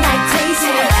spinning round like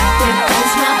crazy. There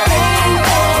goes my baby.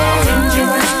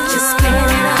 Dangerous, just get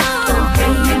it up. The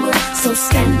way you move, so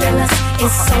scandalous.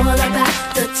 It's all about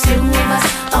the two of us.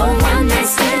 A one night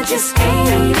stand just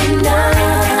ain't enough.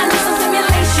 I need some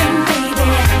stimulation, baby.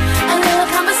 A little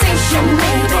conversation,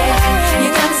 maybe. You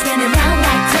got me spinning round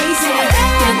like crazy.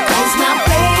 There goes my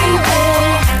baby.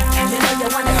 You know you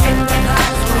wanna sing with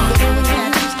us.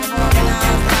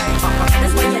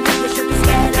 That's when you know you should be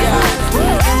scared of us.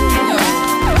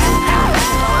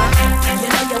 You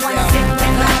know you wanna sing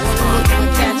with us.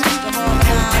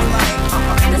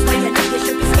 That's when you know you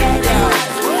should be scared of us.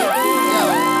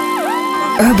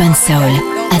 Urban Soul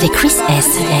avec Chris S.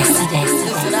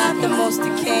 Listen, I'm the most the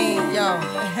king, yo.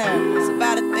 It's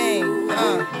about a thing,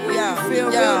 yo. Feel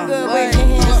real good, wave your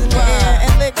hands in the air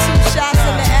and lick 2 shots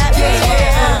in the atmosphere.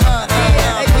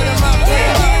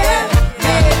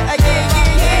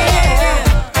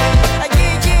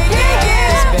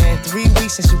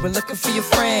 Since you were looking for your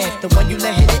friend, the one you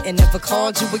let hit it and never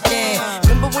called you again.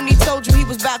 Remember when he told you he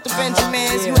was about to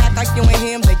Benjamins? You act like you ain't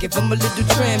him, they give him a little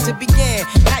trim to begin.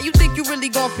 Now you think you really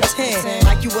gon' pretend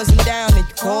like you wasn't down and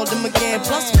you called him again.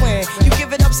 Plus when you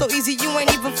give it up so easy, you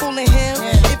ain't even fooling him.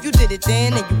 If you did it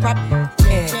then you probably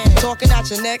Talking out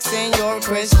your neck saying you're a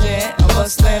Christian, a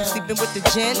Muslim, sleeping with the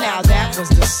gin. Now that was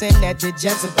the sin that did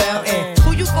Jezebel in.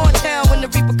 Who you gonna tell when the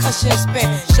repercussions spin?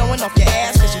 Showing off your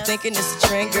ass cause you thinking it's a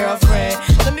trend, girlfriend.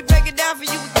 Let me break it down for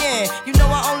you again. You know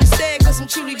I only say it cause I'm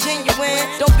truly genuine.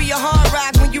 Don't be a hard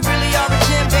rock when you really are a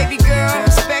gem, baby girl.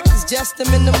 Respect is just the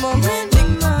minimum.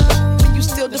 When you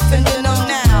still defending them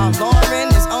now.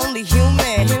 Lauren is only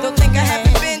human. Don't think I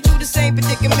haven't been through the same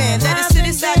predicament. Let it sit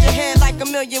inside your head like a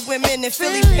million women in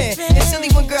Philly pen. It's silly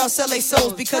when girls sell their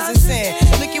souls because it's sin.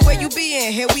 Look at where you be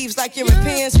in. Hair weaves like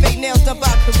Europeans. Fake nails done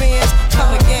by Koreans.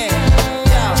 Come again.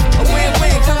 Yo, a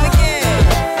win-win. Come again.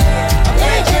 A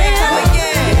win-win. Come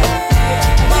again.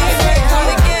 My friend, come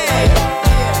again.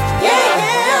 Yeah.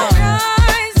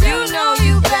 Guys, you know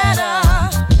you better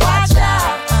watch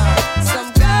out.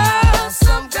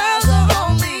 Some girls are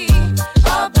only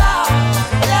about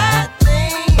that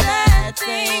thing, that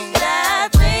thing, that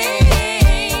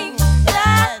thing,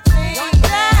 that thing,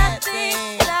 that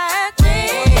thing, that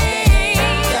thing.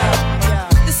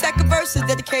 The second verse is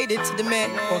dedicated to the man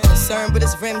more concerned with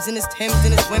his rims and his Timbs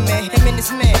and his women. Him and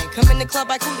his man come in the club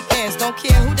like hooligans. Don't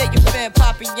care who they you fan,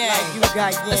 poppin' yang. You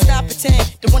got yang. Let's not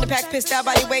pretend. The one that pack pissed out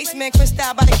by the waist, man. Crissed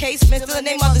out by the casement. Still the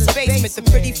name of the basement. The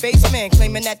pretty face man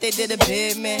claiming that they did a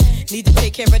bid, man. Need to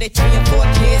take care of their 3 and 4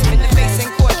 kids. Been the face in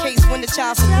court case when the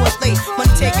child support's late.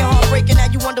 Money taking, heartbreaking. Now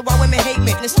you wonder why women hate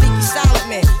me. The sneaky silent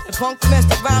man. The punk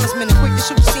domestic violence man. The quick to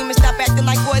shoot the semen. Stop acting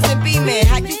like boys and be men.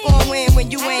 How you gon' win when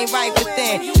you ain't right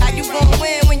within? How you gon'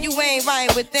 win when you ain't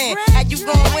right within? How you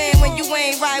gon' win when you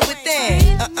ain't right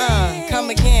within? Come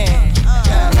again.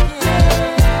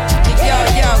 Yo,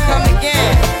 come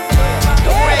again.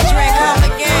 The red drink, come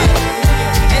again.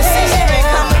 And six drink,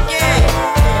 come again.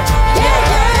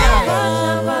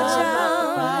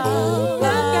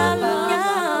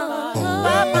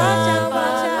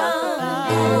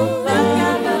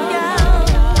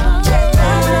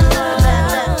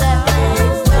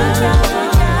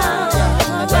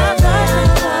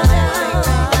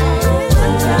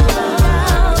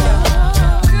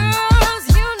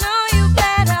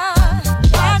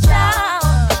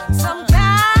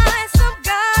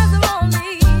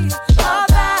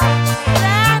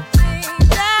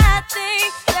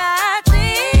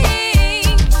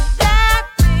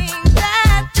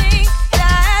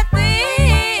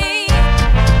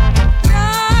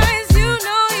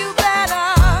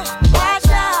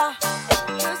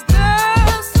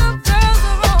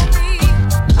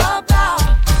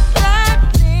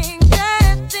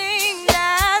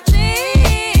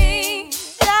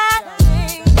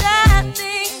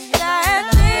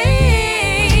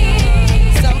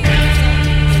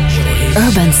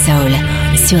 Urban Soul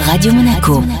sur Radio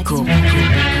Monaco.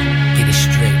 Get it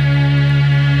straight.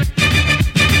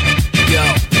 Yo.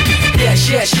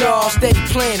 Yes, y'all, steady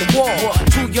playing the wall.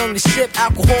 Too young to sip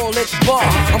alcohol at the bar.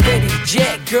 I'm ready to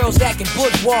jet, girls acting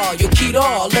bourgeois. Yo,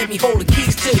 Keto, let me hold the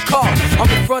keys to the car. I'm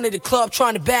in front of the club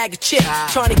trying to bag a chick.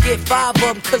 Trying to get 5 of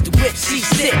them cause the whip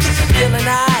C6. Feeling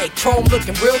alright, chrome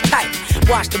looking real tight.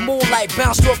 Watch the moonlight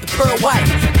bounce off the pearl white.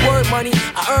 Word money,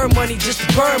 I earn money just to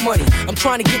burn money. I'm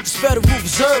trying to get this Federal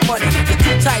Reserve money.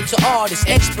 There's 2 types of artists,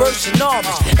 experts and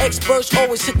novice. Experts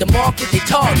always hit the market they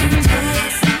target. You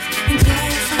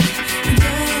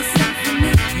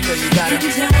know you gotta enjoy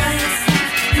yourself,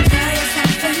 enjoy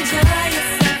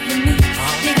yourself with me.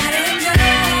 You gotta enjoy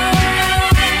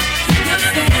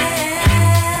yourself.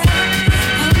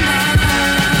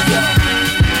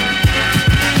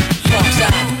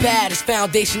 The baddest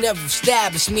foundation ever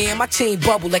established. Me and my team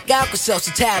bubble like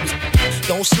Alka-Seltzer tablets.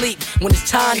 Don't sleep when it's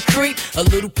time to creep. A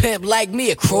little pimp like me,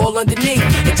 a crawl underneath.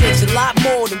 It takes a lot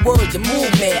more than words to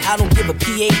move me. I don't give a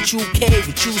PHUK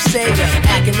what you say.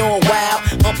 Acting all wild,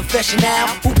 unprofessional.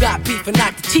 Who got beef and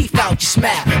knock the teeth out your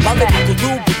smile? My lyrical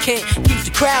lubricant keeps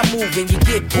the crowd moving. You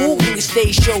get booed when your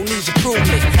stage show needs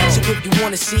improvement. So if you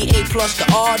wanna see A+ the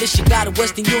artist, you got a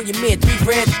Western Union man, 3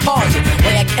 grand deposit.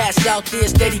 Way I cast out there,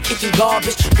 steady kicking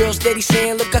garbage. Girls steady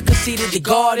saying, look, I conceded the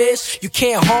guard is. You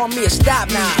can't harm me or stop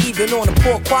me, even on a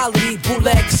poor quality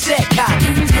bootleg cassette copy.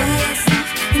 Enjoy yourself,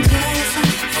 enjoy yourself,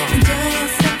 enjoy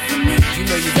yourself with me. You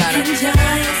know you gotta enjoy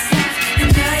yourself,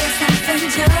 enjoy yourself,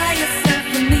 enjoy yourself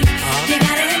with me. You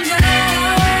gotta enjoy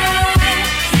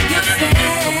yourself.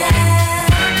 Come on.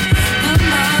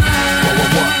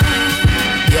 What?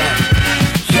 Yeah.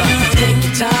 Take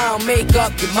your time, make make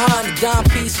up your mind. The dime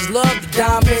pieces love the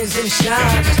diamonds and the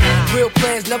shines. Real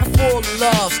plans never fall in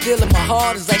love. Still in my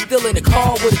heart is like still in a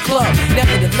car with a club.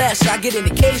 Nevertheless, I get an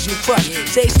occasional crush.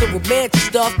 Taste of romantic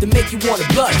stuff to make you wanna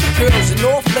blush. Girls in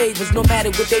all flavors, no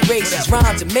matter what they races.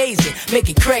 Rhymes amazing,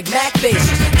 making Craig Mack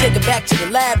faces. Take her back to the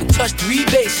lab and touch 3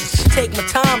 bases. Take my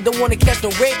time, don't wanna catch no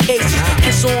rape cases.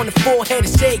 Kiss on the forehead and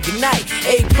say goodnight.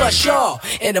 A+ y'all,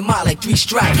 and I'm out like 3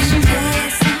 stripes. Enjoy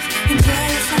yourself, enjoy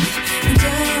yourself,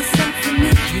 enjoy yourself with me.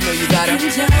 You know you gotta enjoy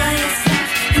yourself,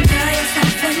 enjoy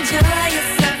yourself, enjoy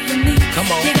yourself with me. Come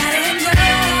on. You gotta enjoy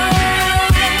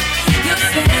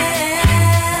yourself.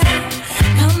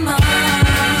 Come on.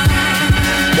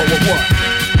 What?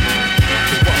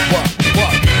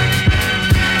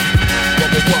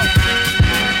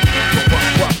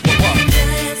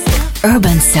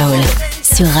 Urban Soul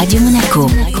sur Radio Monaco.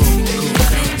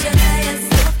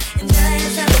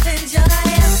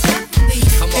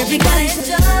 Everybody enjoy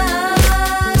yourself.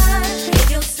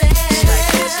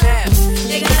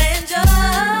 You gotta enjoy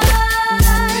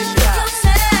yourself.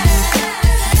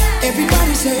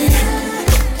 Everybody say,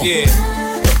 yeah,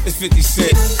 it's 50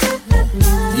 Cent.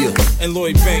 Yeah. And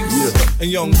Lloyd Banks. Yeah. And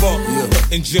Young Buck.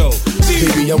 Yeah. And Joe.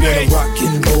 Baby, I wanna rock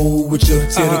and roll with you.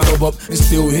 Tear the club up and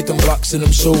still hit them blocks and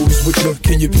them shows with you.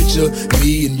 Can you picture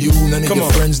me and you? None of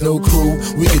your friends, no crew.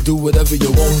 We can do whatever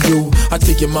you won't do. I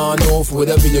take your mind off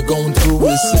whatever you're going through.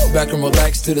 Just sit back and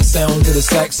relax to the sound of the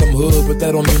sax. I'm hood, but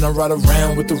that don't mean I ride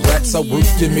around with the rats. I work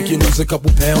to make you lose a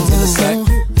couple pounds in the sack.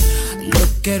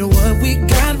 Look at what we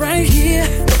got right here.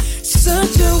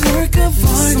 Such a work of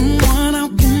art. Someone I'll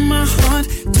give my heart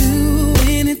to.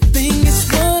 Anything is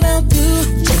what I'll do,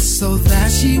 just so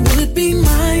that she would be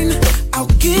mine. I'll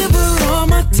give her all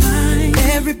my time,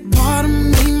 every part of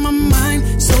me, my mind,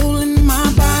 soul and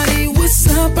my body. What's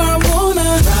up? I wanna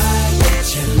ride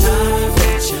with you, love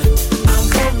with you. I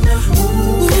wanna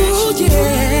move with you,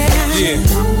 yeah.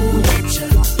 Move with you.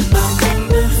 I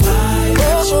wanna ride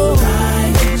with you,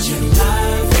 ride with you,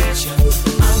 love with you.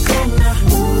 I wanna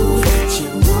move with you,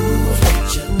 move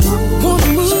with you, wanna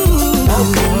move. I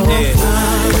wanna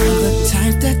find the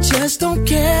type that just don't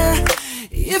care.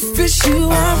 If it's you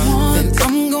I want, then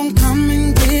I'm gon' come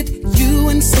and get you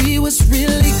and see what's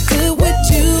really good with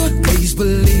you. Please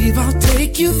believe I'll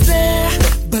take you there,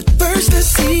 but first let's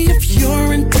see if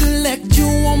your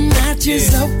intellectual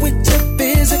matches up with your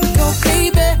physical,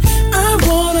 baby. I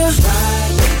wanna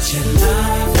ride with you,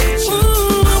 love with you.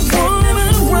 I wanna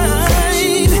ride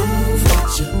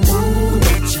with you, move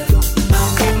with you. I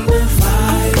wanna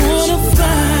ride with you,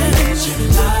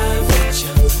 love with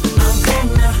you. I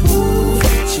wanna move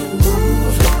with you,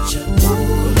 move with you,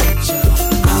 move with you.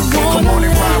 Come on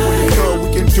and ride with it, girl. We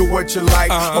can do what you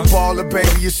like. A baller,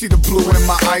 baby. You see the blue in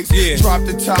my eyes. Drop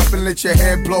the top and let your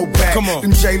hair blow back. Come on.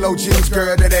 Them J-Lo jeans,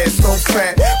 girl, that ass so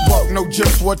fat. Buck know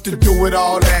just what to do with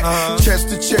all that. Chest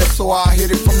to chest, so I'll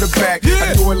hit it from the back.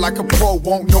 I do it like a pro,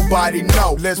 won't nobody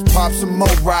know. Let's pop some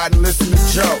more, ride and listen to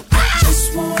Joe.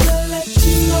 Just wanna let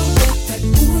you know that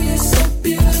ooh, you're so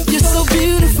beautiful. You're so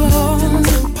beautiful.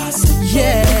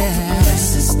 Yeah.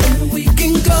 Places that we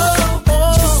can go.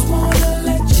 Just wanna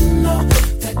let you know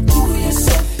that ooh, you're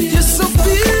so beautiful. You're so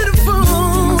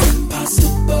beautiful.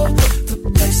 Impossible. The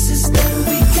places that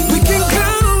we can go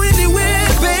anywhere,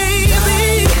 baby.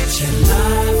 I wanna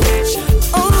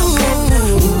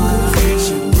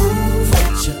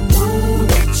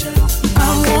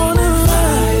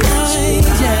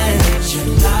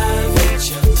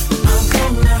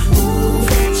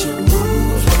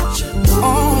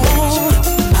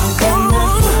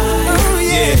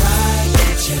yeah.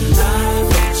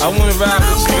 I wanna ride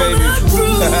with you, baby.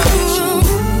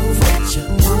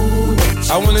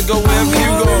 I wanna go wherever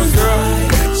you going, girl.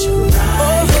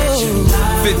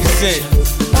 50 Cent,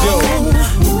 Joe,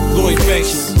 Lloyd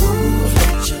Banks,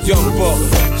 Young Buck.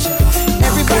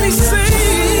 Everybody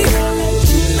sing,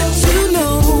 let you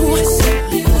know,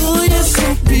 oh, you're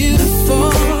so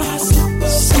beautiful,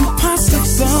 so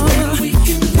impossible. We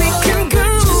can go.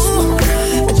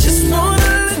 I just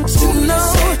wanna let you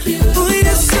know, oh,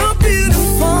 you're so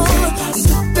beautiful,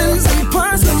 nothing's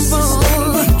impossible.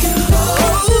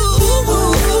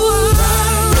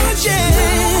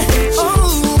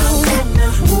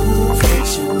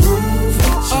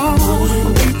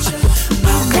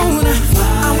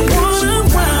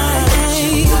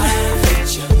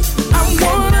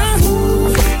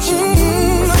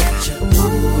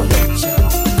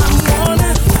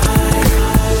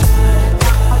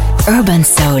 Urban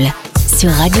Soul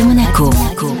sur Radio Monaco.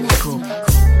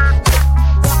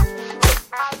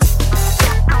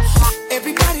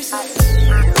 Everybody say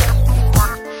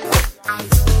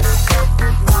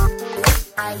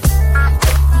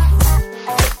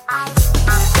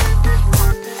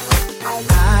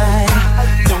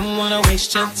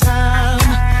waste your time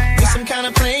with some kind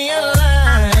of player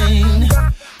line.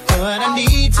 But I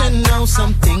need to know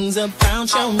some things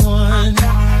about your one.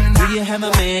 Do you have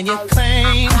a man you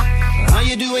claim? Are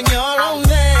you doing your own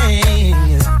thing?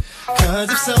 Cause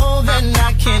if so, then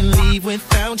I can't leave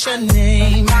without your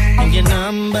name and your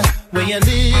number, where you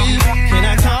live. Can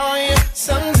I call you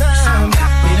sometime?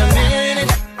 Wait a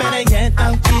minute, better yet,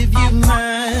 I'll give you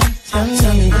mine. Tell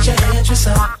me what your interests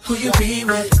are, who you be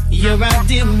with. Your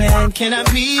ideal man, can I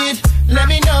be it? Let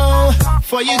me know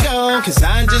before you go, cause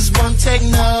I just won't take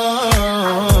no.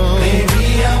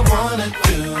 Baby, I wanna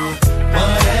do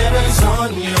whatever's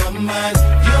on your mind.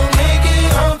 You'll make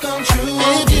it all come true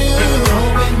if you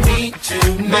roll with me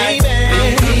tonight.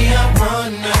 Baby, I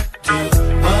wanna do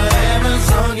whatever's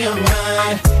on your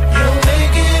mind. You'll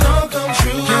make it all come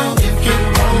true if you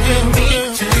roll with me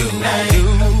tonight.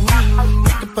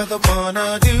 Think about the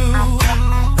wanna do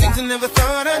things I never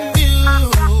thought I'd do.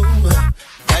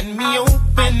 Got me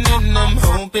open and I'm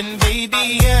hoping,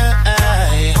 baby,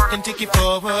 I can take you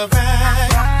for a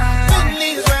ride.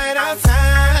 Bentley's right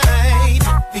outside.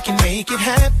 We can make it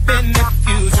happen if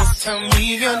you just tell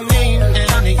me your name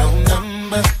and your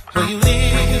number, where you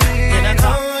live. Can I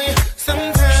call you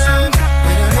sometime?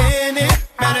 Wait a minute.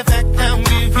 Matter of fact, I'm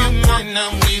with you, mine,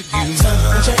 I'm with you. Tell me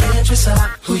what your interests are,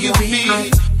 who you be.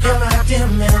 You're my dear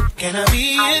man. Can I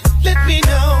be it? Let me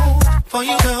know before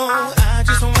you go. I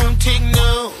just won't take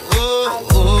no.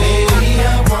 Baby, I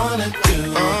wanna do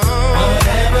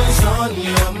whatever's on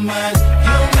your mind.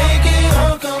 You'll make it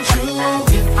all come true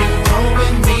if you roll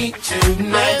with me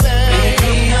tonight.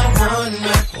 Baby, I wanna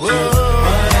do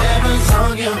whatever's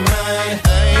on your mind.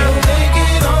 You'll make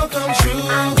it all come true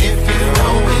if you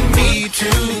roll with me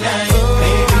tonight.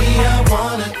 Baby, I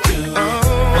wanna do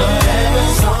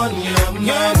whatever's on your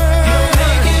mind. You'll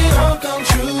make it all come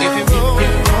true if you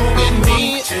roll with me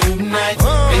tonight.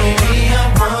 Baby, I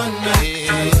wanna do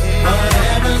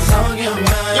whatever's on your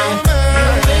mind. You'll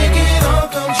make it all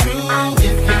come true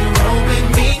if you roll with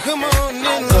me. Come on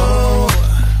and roll.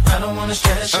 I don't wanna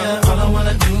stress you. All I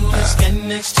wanna do is get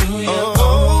next to you.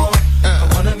 Oh, I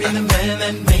wanna be the man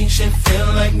that makes you feel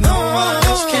like no one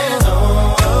else can.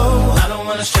 Oh, I don't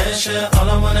wanna stress you. All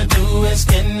I wanna do is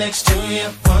get next to you.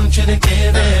 Want you to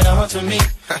give it all to me.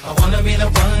 I wanna be the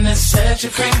one that sets you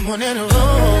free. Come on and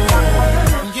roll.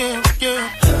 Yeah, yeah.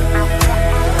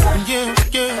 Yeah,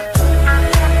 yeah.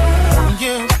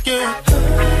 Yeah, yeah.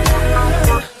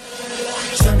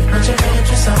 Tell me what your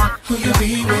interests are, who you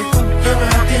be with. You're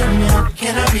out there, man.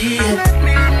 Can I be it?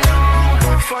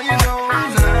 Before you know, I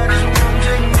just won't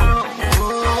take no.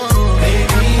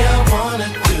 Baby, I wanna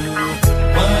do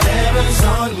whatever's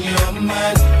on your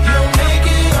mind. You'll make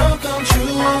it all come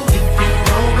true if you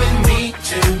roll with me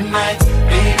tonight.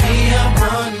 Baby, I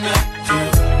wanna do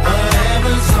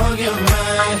whatever's on your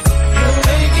mind. You'll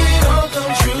make it all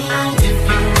come true if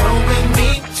you roll with me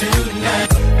tonight.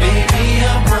 Baby,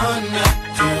 I wanna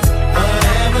do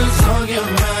whatever's on your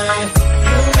mind.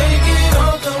 You'll make it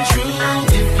all come true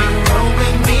if you roll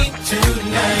with me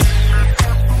tonight.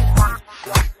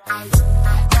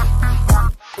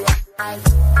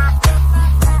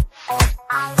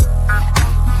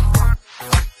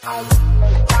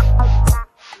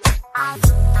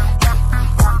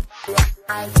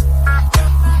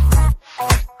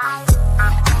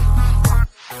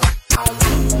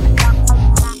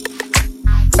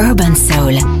 Urban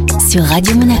Soul sur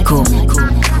Radio Monaco.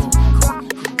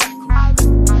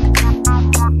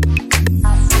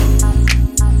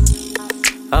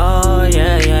 Oh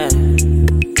yeah, yeah.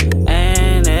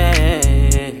 And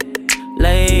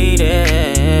lady,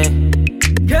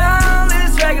 girl,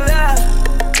 it's regular.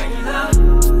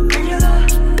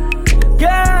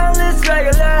 Girl, it's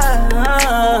regular.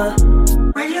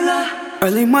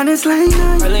 Early mornings, late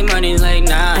night. Early mornings, late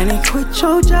night. And he quit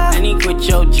your job. And he quit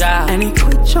your job. And he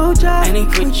quit your job. And he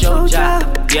quit your job.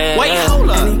 Yeah. Wait, hold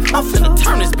up. I'm finna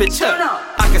turn this bitch up.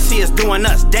 I can see us doing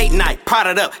us, date night,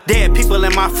 prodded up. Dead people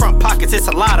in my front pockets, it's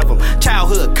a lot of them.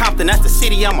 Childhood, Compton, that's the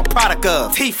city I'm a product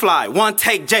of. T-Fly, One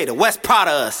Take J, the West proud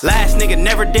of us. Last nigga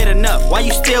never did enough, why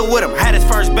you still with him? Had his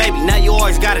first baby, now you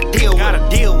always gotta deal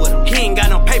with him. He ain't got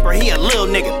no paper, he a little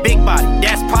nigga, big body.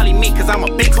 That's probably me, cause I'm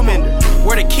a big spender.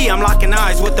 Where the key, I'm locking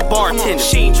eyes with the bartender.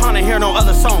 She ain't tryna hear no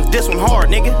other songs, this one hard,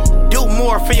 nigga. Do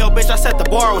more for your bitch, I set the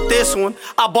bar with this one.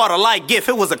 I bought a light gift,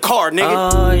 it was a car,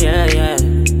 nigga. Oh yeah, yeah.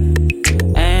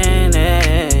 And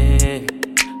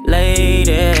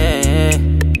lady,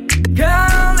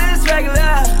 girl, it's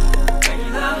regular.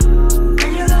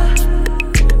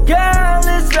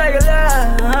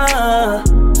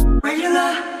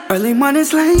 Early morning.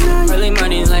 mornings late night. Early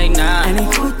mornings late night. And he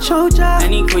quit your job.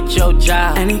 And he quit your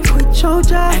job. And he quit your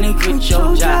job. And he quit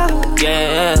your job.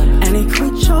 Yeah. And he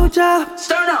quit your job.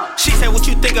 Stern up. She said, what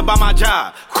you think about my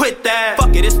job? Quit that.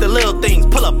 Fuck it, it's the little things.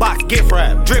 Pull a box, gift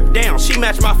wrap. Drip down. She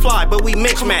match my fly, but we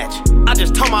mismatch. I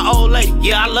just told my old lady,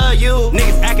 yeah, I love you.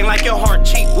 Niggas acting like your heart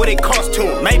cheap. What it cost to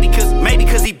him? Maybe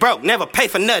cause he broke. Never pay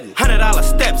for nothing. $100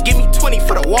 steps. Give me 20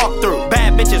 for the walkthrough.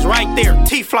 Bad bitches right there.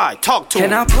 T-Fly. Talk to him.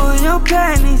 Can I pull your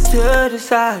panties to the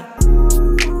side?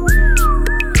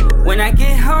 When I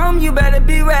get home, you better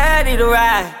be ready to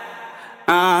ride.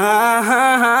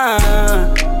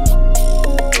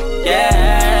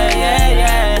 Yeah, yeah,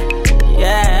 yeah.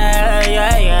 Yeah,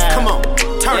 yeah, yeah. Come on,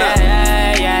 turn up.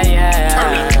 Yeah, yeah, yeah.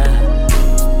 Turn up.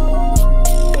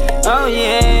 Oh,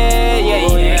 yeah,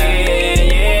 yeah, yeah.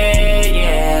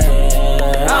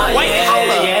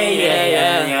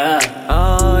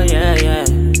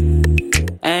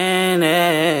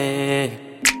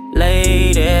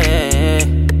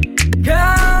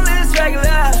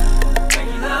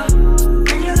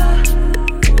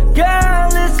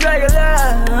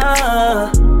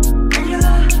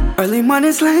 Early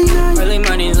mornings late night. Early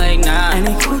mornings late night. And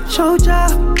he quit your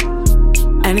job.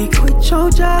 And he quit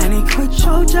your job. And he quit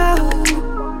your job.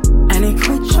 And he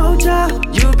quit your job.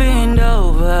 You bend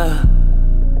over,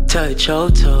 touch your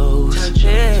toes.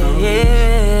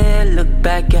 Yeah, look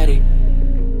back at it.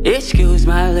 Excuse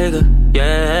my nigga.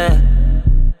 Yeah,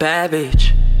 bad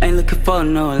bitch. Ain't looking for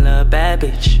no love, bad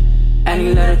bitch. And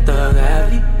he let a thug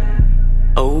have it.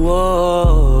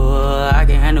 Oh, I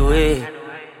can handle it.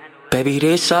 Baby,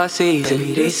 this our season,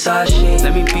 baby, this our shit.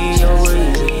 Let me be your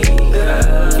reason,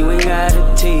 girl. You ain't gotta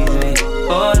tease me.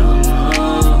 Oh, no,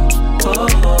 no. Oh,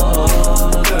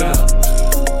 girl.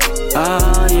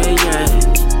 Oh, yeah, yeah.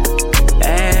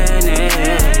 And,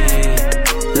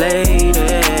 lady.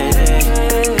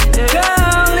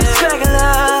 Girl, it's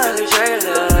regular.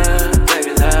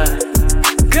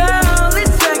 Girl,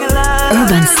 it's regular.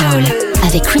 Urban Soul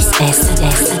avec Chris S.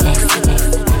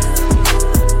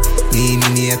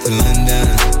 Me at the London.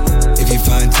 If you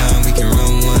find time, we can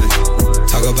run one.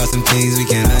 Talk about some things we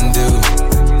can undo.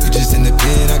 You just in the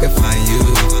pen, I can find you.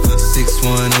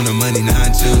 6'1" on the money,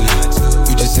 9'2".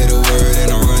 You just say the word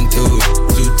and I run through.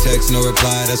 2 texts, no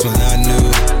reply, that's when I knew.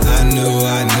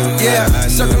 Yeah,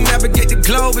 circumnavigate the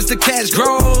globe as the cash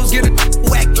grows. Get it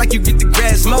whack like you get the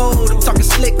grass mowed. I'm talking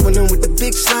slick when I'm with the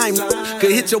big slime.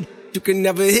 Could hit your, you can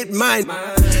never hit mine.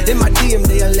 In my DM,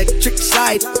 they electric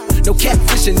slide. No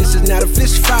catfishing, this is not a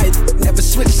fish fight. Never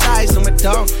switch sides on my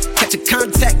dog. Catch a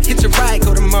contact, hit your ride,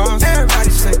 go to Mars. Everybody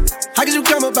say, how could you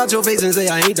come about your face and say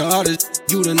I ain't the artist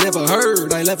you'd have never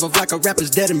heard? I left off like a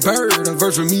rapper's dead and bird. A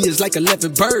verse for me is like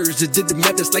 11 birds. Just did the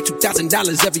math, it's like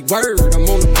 $2,000 every word. I'm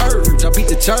on the purge, I beat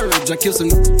the church. I killed some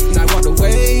and I walked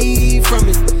away from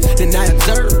it. Then I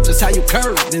observed just how you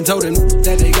curved and told them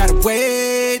that they gotta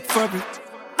wait for it.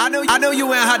 I know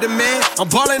you ain't hot demand. I'm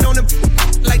ballin' on them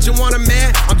like you want a man.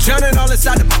 I'm drowning all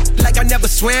inside the like I never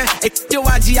swam. Hey, your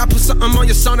IG, I put something on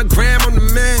your sonogram. I'm the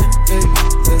man. Hey.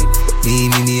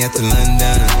 Me at the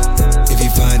London. If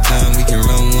you find time, we can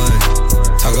run one.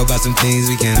 Talk about some things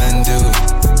we can undo.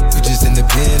 You just in the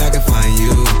pen, I can find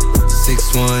you.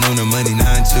 6'1" on the money,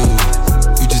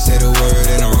 9'2". You just say the word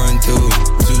and I run through.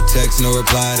 2 texts, no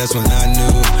reply, that's when I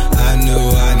knew.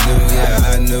 Yeah,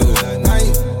 I knew.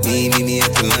 Me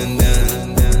at the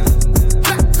London.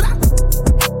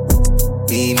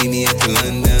 Me at the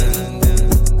London.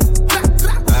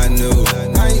 I knew.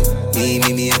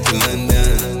 Me at the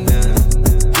London.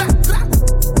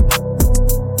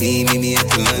 Me at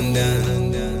the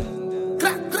London.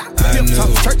 Hip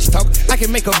talk, church talk, I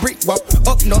can make a brick walk.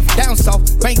 Up north, down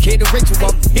south, bank head to Rachel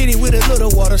walk. Hit it with a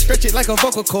little water, stretch it like a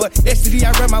vocal cord. STD,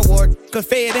 I run my ward, cause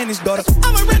Fed and his daughter.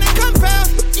 I'm a renting compound,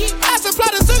 I supply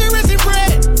the sugar and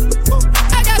bread.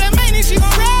 I got a main and she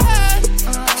gon' ride.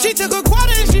 She took a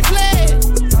quarter and she fled.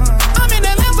 I'm in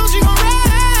that lamb so she gon'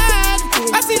 ride.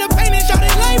 I see the pain and shot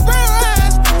it like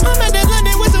fries. I'm at that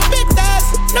London with some big thighs.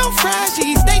 No fries,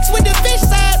 she eat steaks with the fish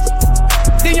size.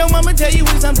 Then your mama tell you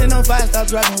when something on fire, stop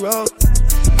driving road.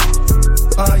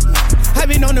 Yeah. I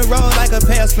been on the road like a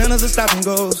pair of spinners or stop and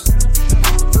goes.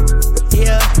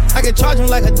 Yeah, I can charge him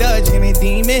like a Dodge and a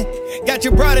demon. Got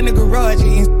your broad in the garage.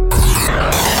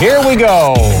 Here we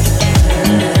go.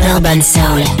 Urban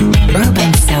Soul,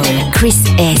 Chris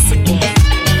S.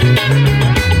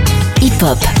 Hip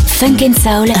Hop, Funk and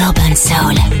Soul, Urban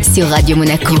Soul sur Radio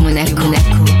Monaco.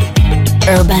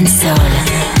 Urban Soul.